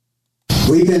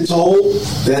 We've been told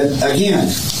that, again,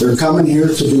 they're coming here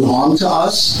to do harm to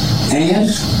us, and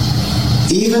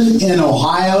even in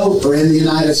Ohio or in the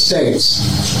United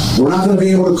States, we're not going to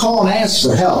be able to call and ask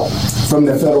for help from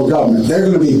the federal government. They're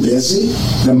going to be busy.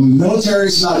 The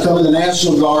military's not coming. The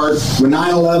National Guard, when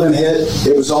 9/11 hit,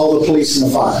 it was all the police and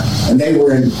the fire. And they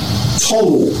were in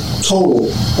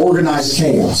total organized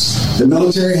chaos. The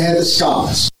military had the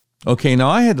skies. Okay, now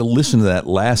I had to listen to that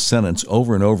last sentence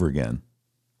over and over again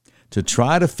to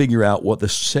try to figure out what the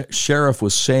sheriff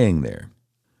was saying there.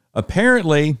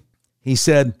 Apparently, he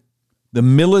said, the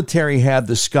military had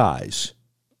the skies.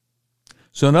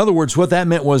 So in other words, what that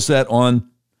meant was that on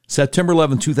September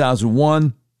 11,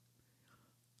 2001,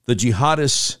 the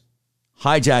jihadists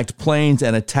hijacked planes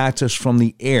and attacked us from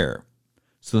the air.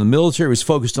 So the military was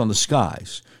focused on the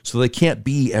skies. So they can't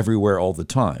be everywhere all the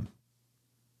time.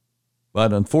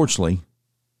 But unfortunately,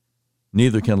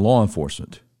 neither can law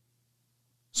enforcement.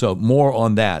 So more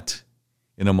on that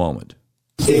in a moment.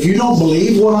 If you don't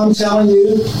believe what I'm telling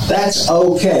you, that's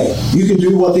okay. You can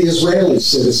do what the Israeli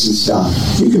citizens done.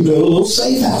 You can build a little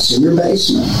safe house in your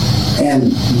basement.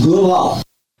 And good luck.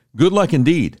 Good luck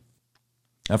indeed.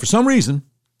 Now, for some reason,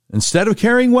 instead of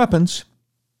carrying weapons,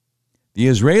 the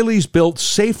Israelis built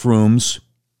safe rooms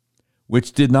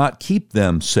which did not keep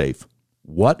them safe.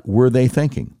 What were they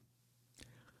thinking?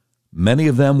 Many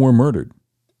of them were murdered.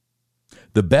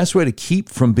 The best way to keep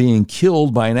from being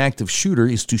killed by an active shooter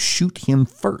is to shoot him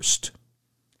first.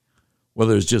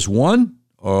 Whether it's just one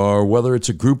or whether it's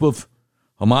a group of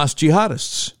Hamas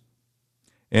jihadists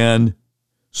and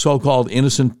so-called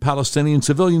innocent Palestinian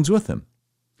civilians with them.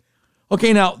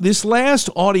 Okay, now this last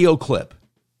audio clip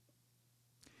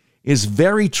is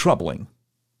very troubling.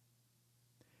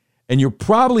 And you're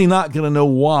probably not going to know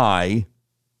why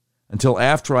until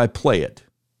after I play it.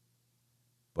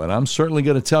 But I'm certainly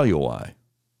going to tell you why.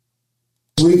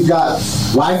 We've got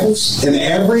rifles in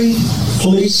every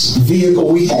police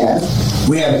vehicle we have.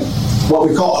 We have what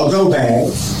we call a go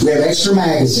bag. We have extra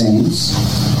magazines.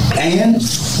 And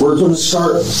we're going to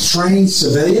start training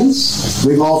civilians.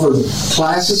 We've offered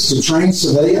classes to train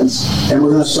civilians. And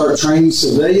we're going to start training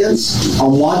civilians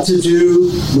on what to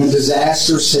do when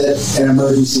disasters hit and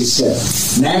emergencies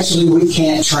hit. Naturally, we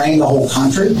can't train the whole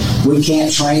country. We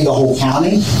can't train the whole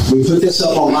county. We put this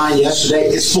up online yesterday.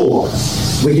 It's full of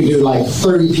it. We can do like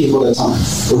 30 people at a time.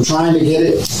 We're trying to get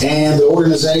it, and the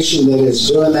organization that is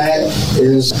doing that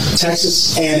is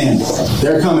Texas A&M.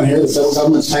 They're coming here. The federal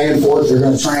government's paying for it. They're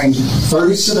going to train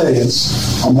 30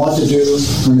 civilians on what to do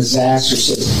when disasters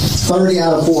hit. 30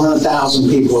 out of 400,000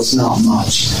 people is not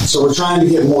much. So we're trying to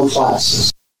get more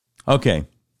classes. Okay,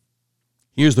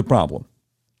 here's the problem.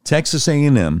 Texas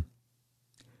A&M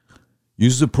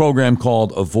uses a program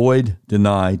called Avoid,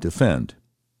 Deny, Defend,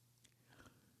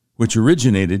 which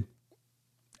originated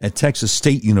at Texas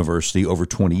State University over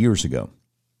 20 years ago.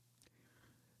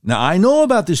 Now, I know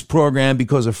about this program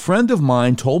because a friend of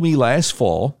mine told me last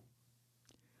fall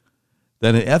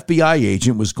that an FBI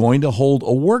agent was going to hold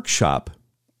a workshop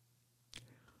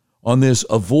on this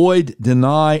Avoid,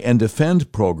 Deny, and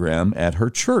Defend program at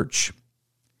her church.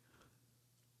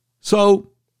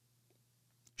 So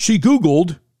she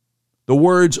Googled the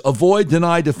words Avoid,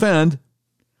 Deny, Defend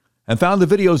and found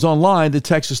the videos online that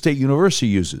Texas State University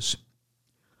uses.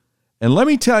 And let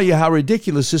me tell you how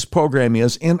ridiculous this program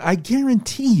is, and I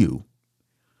guarantee you,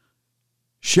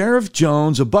 Sheriff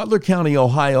Jones of Butler County,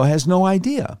 Ohio, has no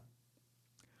idea.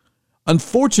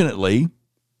 Unfortunately,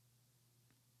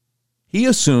 he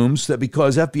assumes that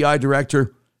because FBI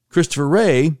Director Christopher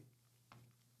Wray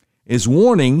is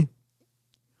warning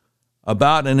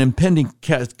about an impending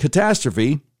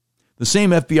catastrophe, the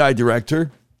same FBI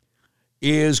director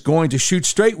is going to shoot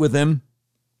straight with him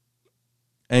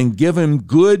and give him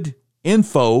good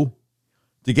info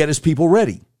to get his people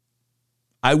ready.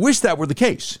 I wish that were the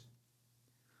case.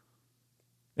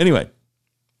 Anyway,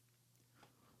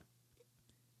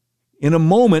 in a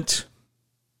moment,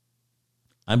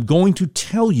 I'm going to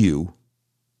tell you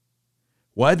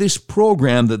why this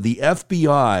program that the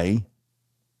FBI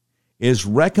is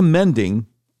recommending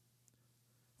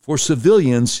for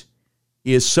civilians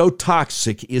is so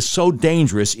toxic, is so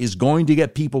dangerous, is going to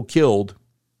get people killed.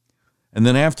 And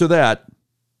then after that,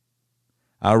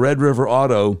 our Red River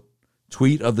Auto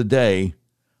tweet of the day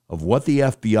of what the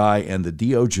FBI and the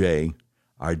DOJ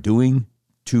are doing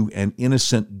to an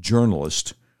innocent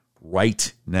journalist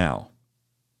right now.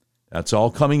 That's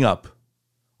all coming up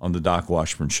on the Doc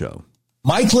Washburn Show.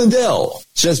 Mike Lindell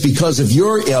says because of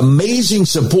your amazing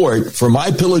support for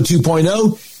MyPillow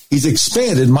 2.0, he's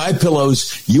expanded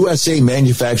MyPillow's USA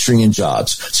manufacturing and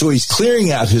jobs. So he's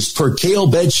clearing out his percale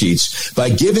bed sheets by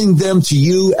giving them to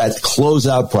you at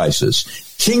closeout prices.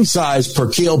 King size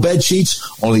percale bed sheets,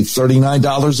 only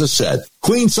 $39 a set.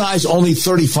 Queen size, only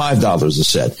 $35 a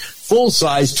set. Full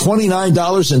size,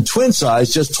 $29, and twin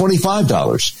size, just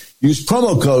 $25. Use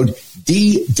promo code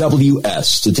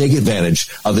DWS to take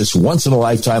advantage of this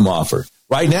once-in-a-lifetime offer.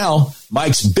 Right now,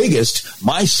 Mike's biggest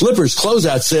My Slippers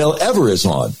closeout sale ever is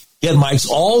on. Get Mike's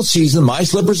all-season My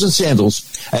Slippers and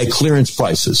sandals at clearance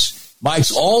prices.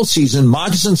 Mike's all-season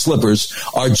moccasin slippers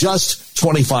are just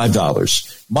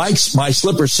 $25. Mike's My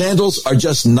Slipper sandals are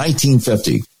just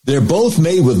 $19.50. They're both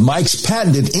made with Mike's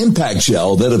patented impact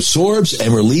gel that absorbs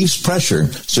and relieves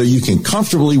pressure so you can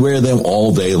comfortably wear them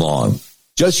all day long.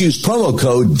 Just use promo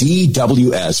code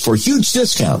DWS for huge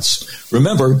discounts.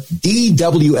 Remember,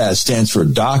 DWS stands for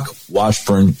Doc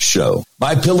Washburn Show.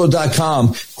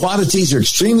 MyPillow.com. Quantities are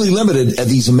extremely limited at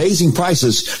these amazing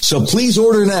prices, so please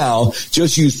order now.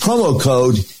 Just use promo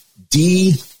code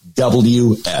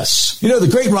DWS. You know,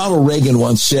 the great Ronald Reagan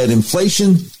once said,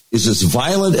 inflation is as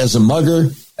violent as a mugger,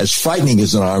 as frightening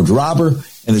as an armed robber,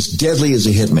 and as deadly as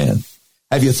a hitman.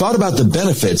 Have you thought about the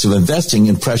benefits of investing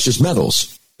in precious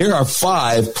metals? Here are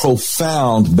 5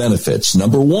 profound benefits.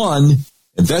 Number 1,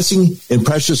 investing in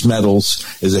precious metals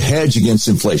is a hedge against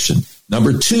inflation.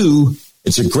 Number 2,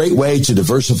 it's a great way to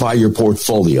diversify your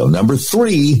portfolio. Number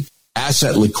 3,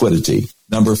 asset liquidity.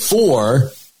 Number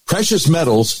 4, precious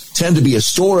metals tend to be a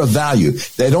store of value.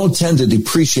 They don't tend to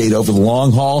depreciate over the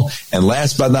long haul. And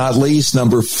last but not least,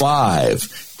 number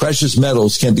 5, precious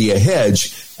metals can be a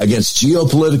hedge against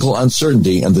geopolitical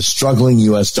uncertainty and the struggling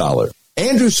U.S. dollar.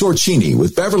 Andrew Sorcini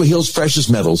with Beverly Hills Precious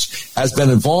Metals has been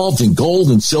involved in gold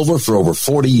and silver for over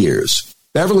 40 years.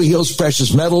 Beverly Hills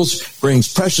Precious Metals brings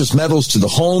precious metals to the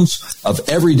homes of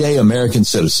everyday American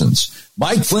citizens.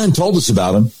 Mike Flynn told us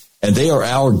about them, and they are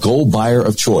our gold buyer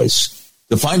of choice.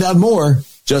 To find out more,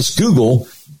 just Google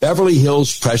Beverly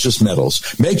Hills Precious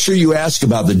Metals. Make sure you ask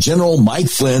about the General Mike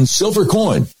Flynn silver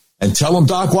coin and tell them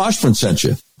Doc Washburn sent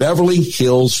you. Beverly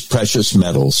Hills Precious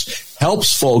Metals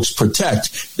helps folks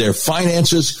protect their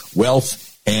finances,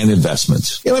 wealth, and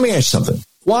investments. Hey, let me ask you something.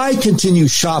 Why continue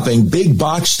shopping big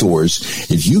box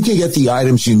stores if you can get the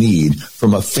items you need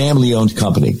from a family-owned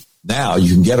company? Now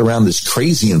you can get around this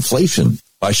crazy inflation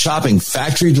by shopping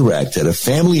factory direct at a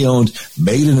family-owned,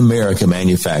 made-in-America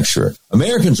manufacturer.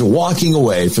 Americans are walking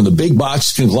away from the big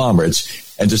box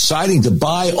conglomerates and deciding to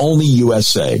buy only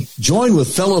USA. Join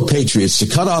with fellow patriots to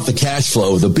cut off the cash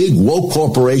flow of the big woke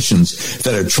corporations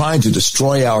that are trying to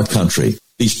destroy our country.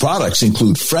 These products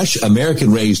include fresh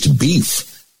American-raised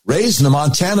beef, raised in the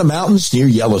Montana mountains near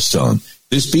Yellowstone.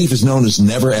 This beef is known as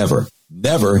Never Ever.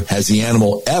 Never has the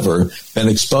animal ever been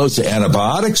exposed to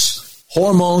antibiotics,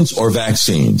 hormones, or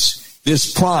vaccines.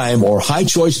 This prime or high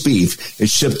choice beef is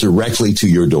shipped directly to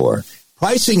your door.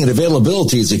 Pricing and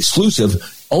availability is exclusive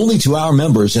only to our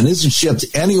members and isn't shipped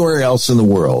anywhere else in the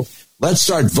world. Let's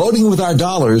start voting with our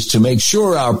dollars to make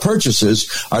sure our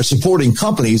purchases are supporting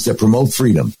companies that promote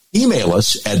freedom. Email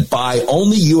us at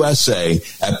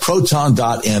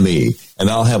buyonlyusa@proton.me, and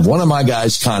I'll have one of my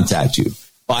guys contact you.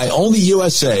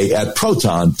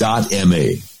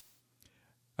 Buyonlyusa@proton.me.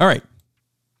 All right.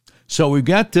 So we've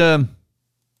got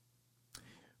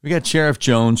Sheriff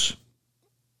Jones,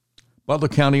 Butler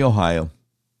County, Ohio,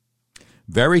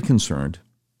 very concerned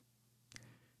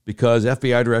because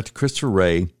FBI Director Christopher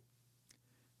Wray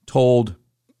told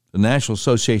the National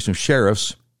Association of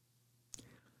Sheriffs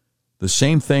the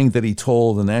same thing that he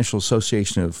told the National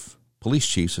Association of police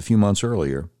chiefs a few months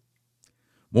earlier.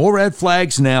 More red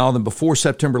flags now than before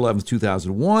September 11th,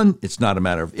 2001. It's not a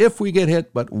matter of if we get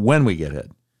hit, but when we get hit.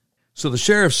 So the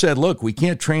sheriff said, look, we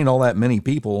can't train all that many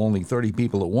people, only 30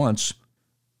 people at once.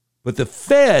 But the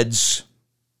feds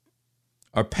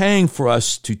are paying for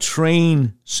us to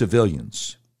train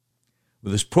civilians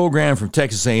with this program from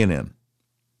Texas A&M.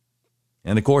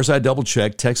 And, of course, I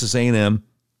double-checked. Texas A&M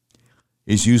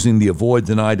is using the Avoid,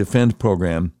 Deny, Defend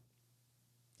program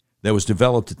that was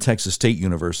developed at Texas State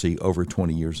University over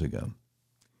 20 years ago.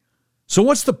 So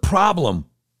what's the problem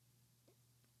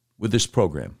with this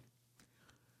program?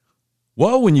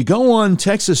 Well, when you go on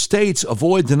Texas State's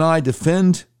Avoid, Deny,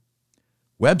 Defend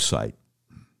website,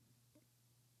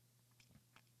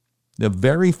 the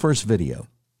very first video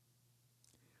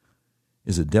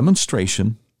is a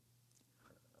demonstration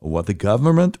of what the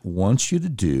government wants you to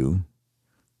do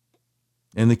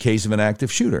in the case of an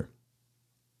active shooter.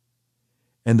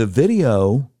 And the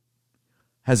video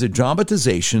has a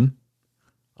dramatization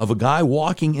of a guy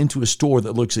walking into a store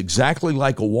that looks exactly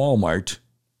like a Walmart.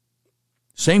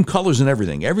 Same colors and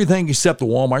everything except the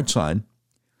Walmart sign.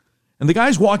 And the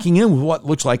guy's walking in with what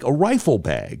looks like a rifle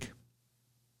bag.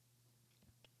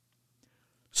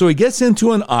 So he gets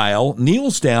into an aisle,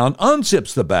 kneels down,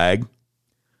 unzips the bag,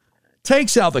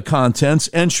 takes out the contents,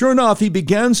 and sure enough, he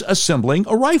begins assembling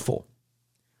a rifle.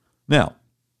 Now,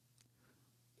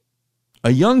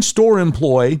 a young store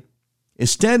employee is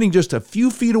standing just a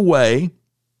few feet away,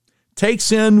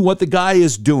 takes in what the guy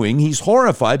is doing. He's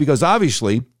horrified because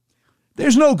obviously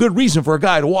there's no good reason for a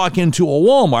guy to walk into a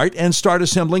Walmart and start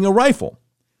assembling a rifle.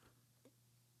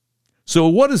 So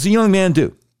what does the young man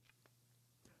do?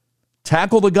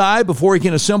 Tackle the guy before he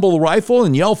can assemble the rifle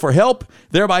and yell for help,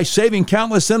 thereby saving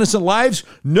countless innocent lives?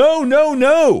 No, no,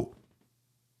 no.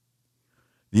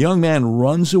 The young man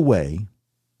runs away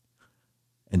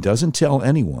and doesn't tell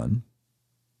anyone,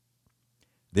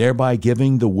 thereby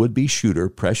giving the would-be shooter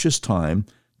precious time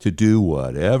to do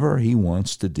whatever he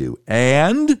wants to do.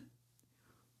 And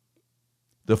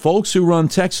the folks who run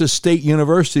Texas State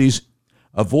University's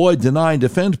Avoid, Deny,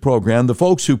 Defend program, the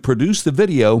folks who produce the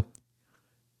video,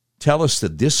 tell us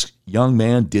that this young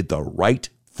man did the right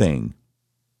thing.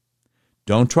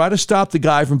 Don't try to stop the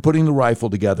guy from putting the rifle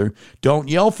together. Don't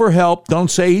yell for help. Don't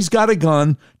say he's got a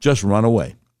gun. Just run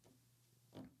away.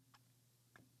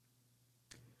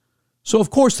 So, of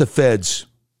course, the feds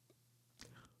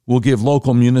will give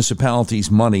local municipalities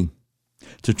money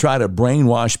to try to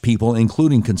brainwash people,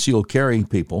 including concealed carry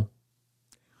people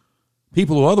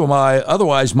who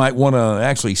otherwise might want to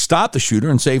actually stop the shooter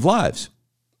and save lives.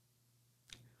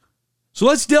 So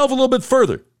let's delve a little bit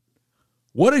further.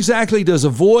 What exactly does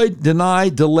avoid, deny,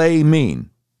 delay mean?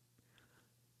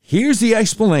 Here's the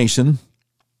explanation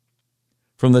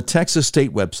from the Texas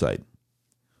State website.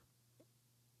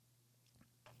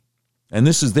 And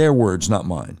this is their words, not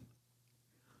mine.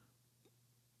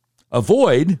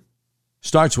 Avoid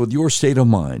starts with your state of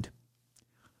mind.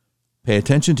 Pay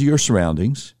attention to your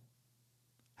surroundings.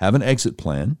 Have an exit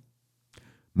plan.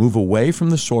 Move away from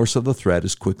the source of the threat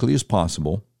as quickly as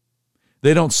possible.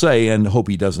 They don't say, and hope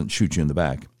he doesn't shoot you in the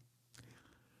back.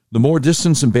 The more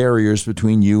distance and barriers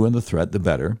between you and the threat, the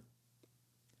better.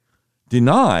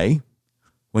 Deny,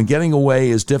 when getting away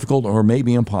is difficult or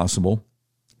maybe impossible.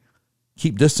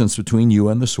 Keep distance between you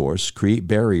and the source. Create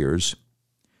barriers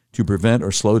to prevent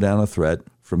or slow down a threat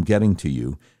from getting to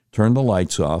you. Turn the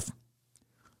lights off.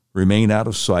 Remain out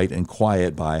of sight and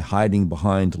quiet by hiding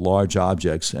behind large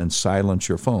objects and silence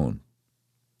your phone.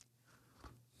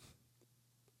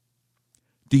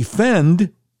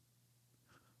 Defend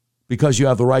because you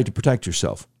have the right to protect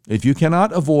yourself. If you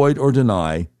cannot avoid or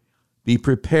deny, be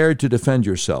prepared to defend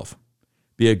yourself.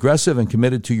 Be aggressive and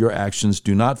committed to your actions.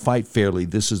 Do not fight fairly.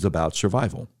 This is about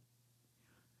survival.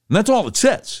 And that's all it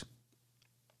says.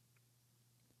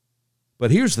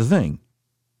 But here's the thing.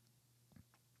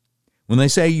 When they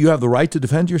say you have the right to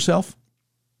defend yourself,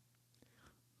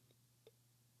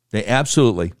 they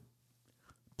absolutely,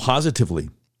 positively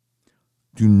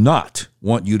do not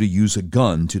want you to use a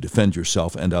gun to defend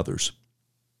yourself and others.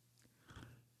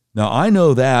 Now, I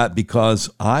know that because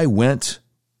I went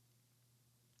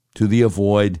to the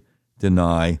Avoid,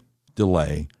 Deny,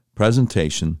 Delay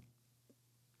presentation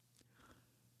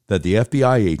that the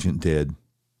FBI agent did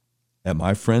at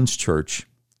my friend's church.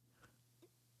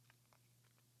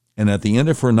 And at the end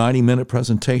of her 90-minute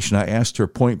presentation, I asked her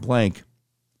point blank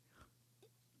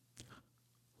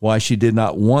why she did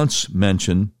not once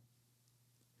mention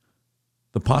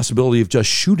the possibility of just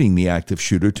shooting the active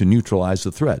shooter to neutralize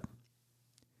the threat.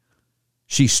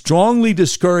 She strongly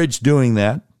discouraged doing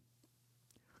that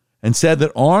and said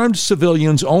that armed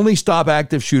civilians only stop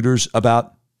active shooters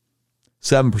about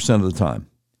 7% of the time.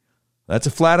 That's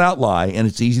a flat-out lie, and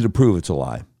it's easy to prove it's a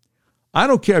lie. I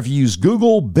don't care if you use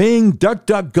Google, Bing,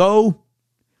 DuckDuckGo.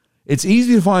 It's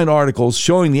easy to find articles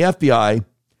showing the FBI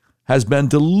has been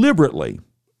deliberately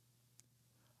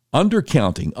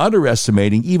undercounting,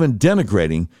 underestimating, even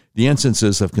denigrating the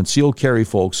instances of concealed carry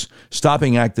folks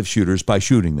stopping active shooters by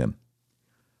shooting them.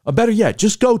 Or better yet,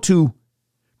 just go to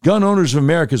Gun Owners of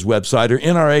America's website or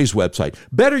NRA's website.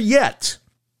 Better yet,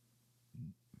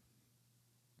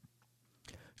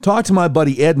 talk to my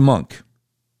buddy Ed Monk,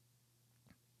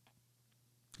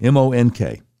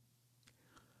 M-O-N-K,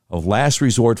 of Last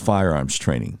Resort Firearms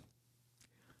Training.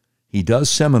 He does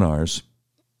seminars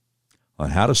on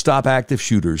how to stop active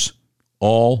shooters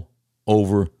all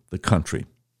over the country.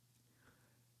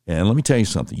 And let me tell you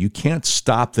something. You can't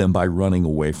stop them by running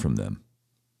away from them.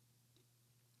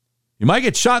 You might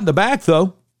get shot in the back,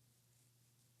 though.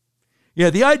 Yeah,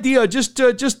 the idea, just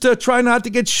try not to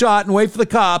get shot and wait for the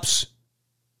cops.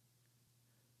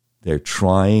 They're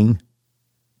trying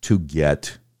to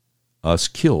get us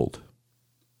killed.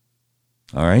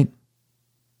 All right?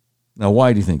 Now,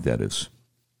 why do you think that is?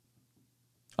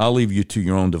 I'll leave you to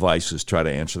your own devices. Try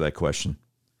to answer that question.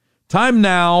 Time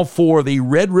now for the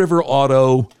Red River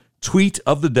Auto tweet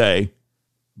of the day,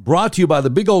 brought to you by the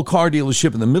big old car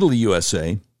dealership in the middle of the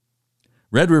USA,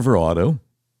 Red River Auto,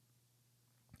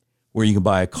 where you can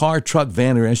buy a car, truck,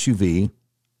 van, or SUV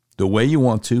the way you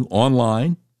want to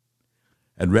online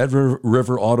at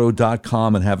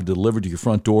redriverauto.com and have it delivered to your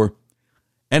front door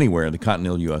anywhere in the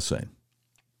continental USA.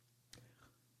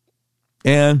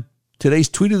 And today's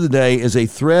tweet of the day is a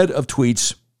thread of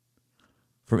tweets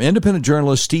from independent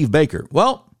journalist Steve Baker.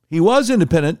 Well, he was an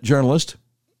independent journalist,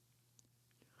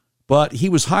 but he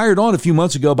was hired on a few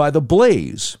months ago by The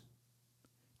Blaze,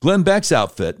 Glenn Beck's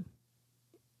outfit.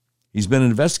 He's been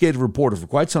an investigative reporter for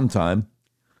quite some time,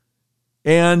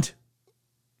 and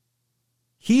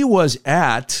he was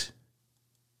at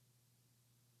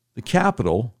the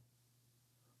Capitol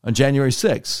on January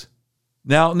 6th.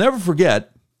 Now, never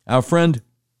forget, our friend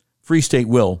Free State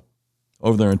Will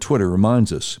over there on Twitter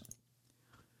reminds us,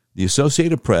 the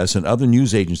Associated Press and other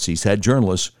news agencies had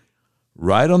journalists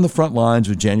right on the front lines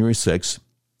with January 6th.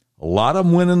 A lot of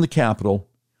them went in the Capitol,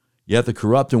 yet the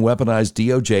corrupt and weaponized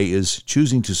DOJ is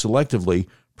choosing to selectively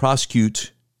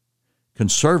prosecute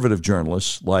conservative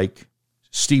journalists like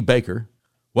Steve Baker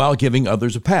while giving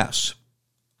others a pass.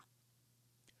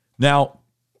 Now,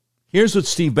 here's what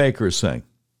Steve Baker is saying.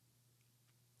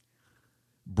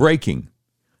 Breaking.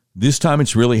 This time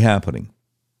it's really happening.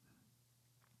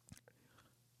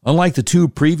 Unlike the two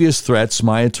previous threats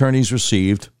my attorneys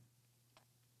received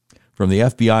from the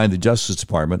FBI and the Justice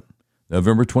Department,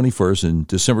 November 21st and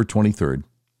December 23rd,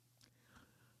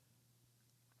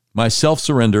 my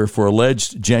self-surrender for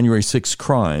alleged January 6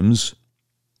 crimes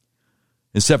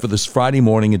is set for this Friday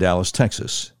morning in Dallas,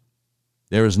 Texas.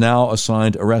 There is now a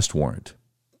signed arrest warrant.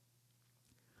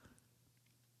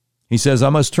 He says, I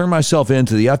must turn myself in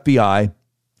to the FBI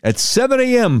at 7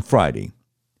 a.m. Friday.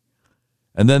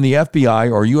 And then the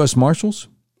FBI or U.S. Marshals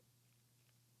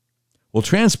will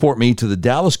transport me to the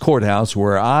Dallas courthouse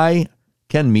where I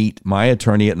can meet my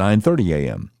attorney at 9:30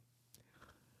 a.m.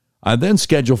 I then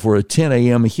schedule for a 10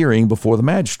 a.m. hearing before the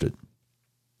magistrate.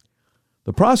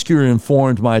 The prosecutor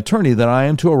informed my attorney that I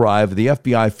am to arrive at the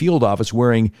FBI field office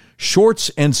wearing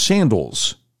shorts and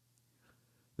sandals.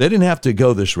 They didn't have to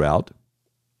go this route,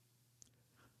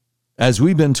 as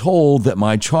we've been told that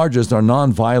my charges are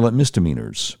nonviolent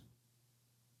misdemeanors.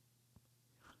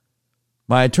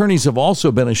 My attorneys have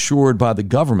also been assured by the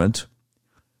government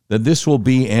that this will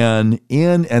be an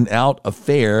in and out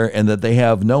affair and that they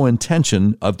have no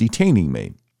intention of detaining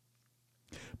me.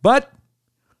 But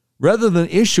rather than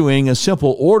issuing a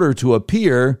simple order to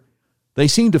appear, they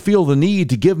seem to feel the need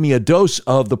to give me a dose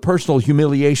of the personal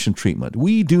humiliation treatment.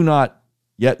 We do not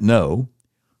yet know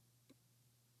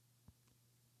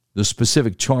the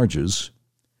specific charges.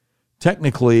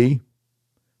 Technically,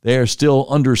 they are still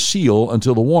under seal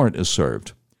until the warrant is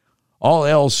served. All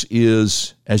else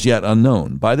is as yet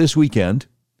unknown. By this weekend,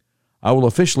 I will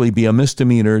officially be a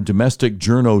misdemeanor domestic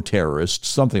journo terrorist,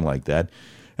 something like that.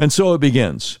 And so it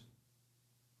begins.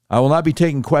 I will not be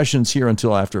taking questions here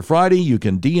until after Friday. You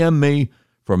can DM me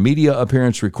for media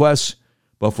appearance requests,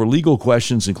 but for legal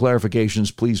questions and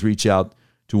clarifications, please reach out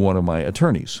to one of my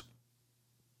attorneys.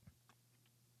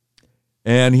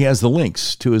 And he has the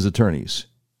links to his attorneys.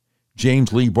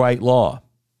 James Lee Bright Law.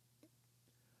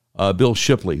 Bill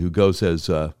Shipley, who goes as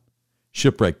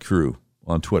Shipwreck Crew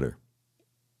on Twitter.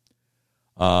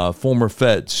 Former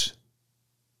feds.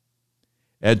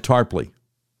 Ed Tarpley.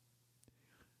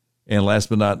 And last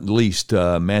but not least,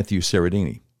 Matthew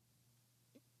Saradini.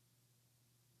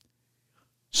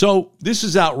 So this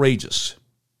is outrageous.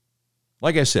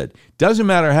 Like I said, doesn't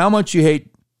matter how much you hate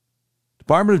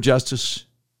Department of Justice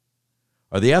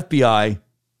or the FBI,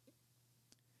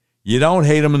 you don't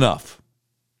hate them enough.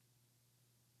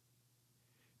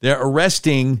 They're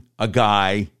arresting a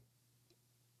guy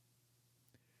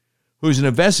who's an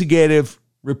investigative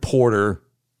reporter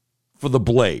for The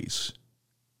Blaze.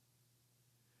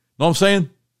 Know what I'm saying?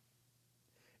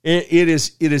 It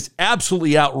is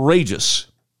absolutely outrageous.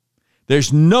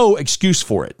 There's no excuse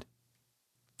for it.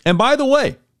 And by the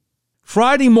way,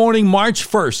 Friday morning, March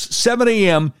 1st, 7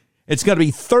 a.m., it's going to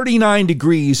be 39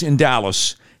 degrees in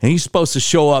Dallas, and he's supposed to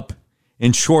show up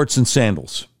in shorts and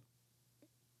sandals.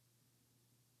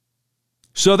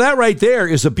 So that right there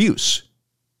is abuse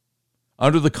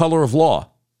under the color of law.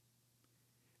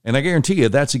 And I guarantee you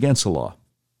that's against the law.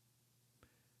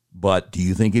 But do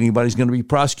you think anybody's going to be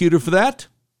prosecuted for that?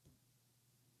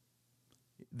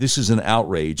 This is an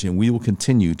outrage, and we will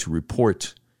continue to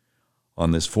report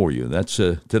on this for you. That's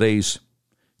today's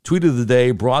tweet of the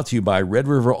day, brought to you by Red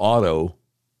River Auto,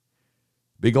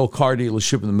 big old car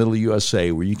dealership in the middle of the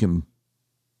USA, where you can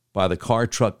buy the car,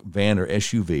 truck, van, or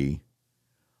SUV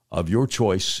of your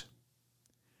choice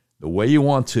the way you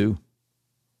want to,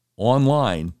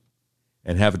 online,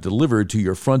 and have it delivered to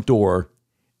your front door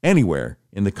anywhere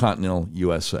in the continental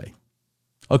USA.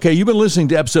 Okay, you've been listening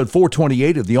to episode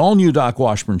 428 of the all-new Doc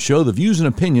Washburn Show. The views and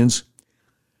opinions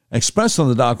expressed on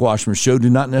the Doc Washburn Show do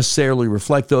not necessarily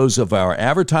reflect those of our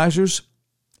advertisers,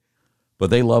 but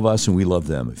they love us and we love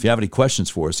them. If you have any questions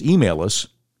for us, email us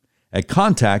at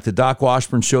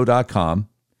contact@docwashburnshow.com.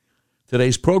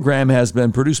 Today's program has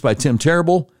been produced by Tim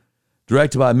Terrible,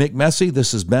 directed by Mick Messy.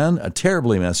 This has been a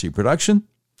Terribly Messy production.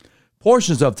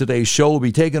 Portions of today's show will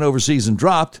be taken overseas and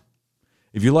dropped.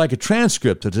 If you'd like a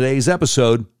transcript of today's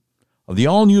episode of the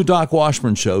all-new Doc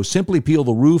Washburn Show, simply peel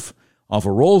the roof off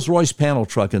a Rolls-Royce panel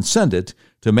truck and send it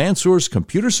to Mansour's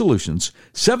Computer Solutions,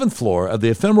 7th floor of the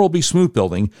Ephemeral B. Smoot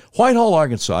Building, Whitehall,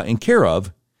 Arkansas, in care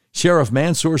of Sheriff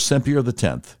Mansour Sempier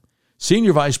X,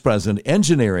 Senior Vice President,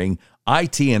 Engineering,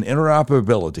 IT, and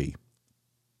Interoperability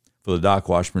for the Doc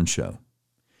Washburn Show.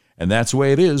 And that's the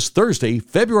way it is, Thursday,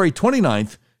 February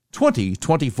 29th,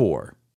 2024.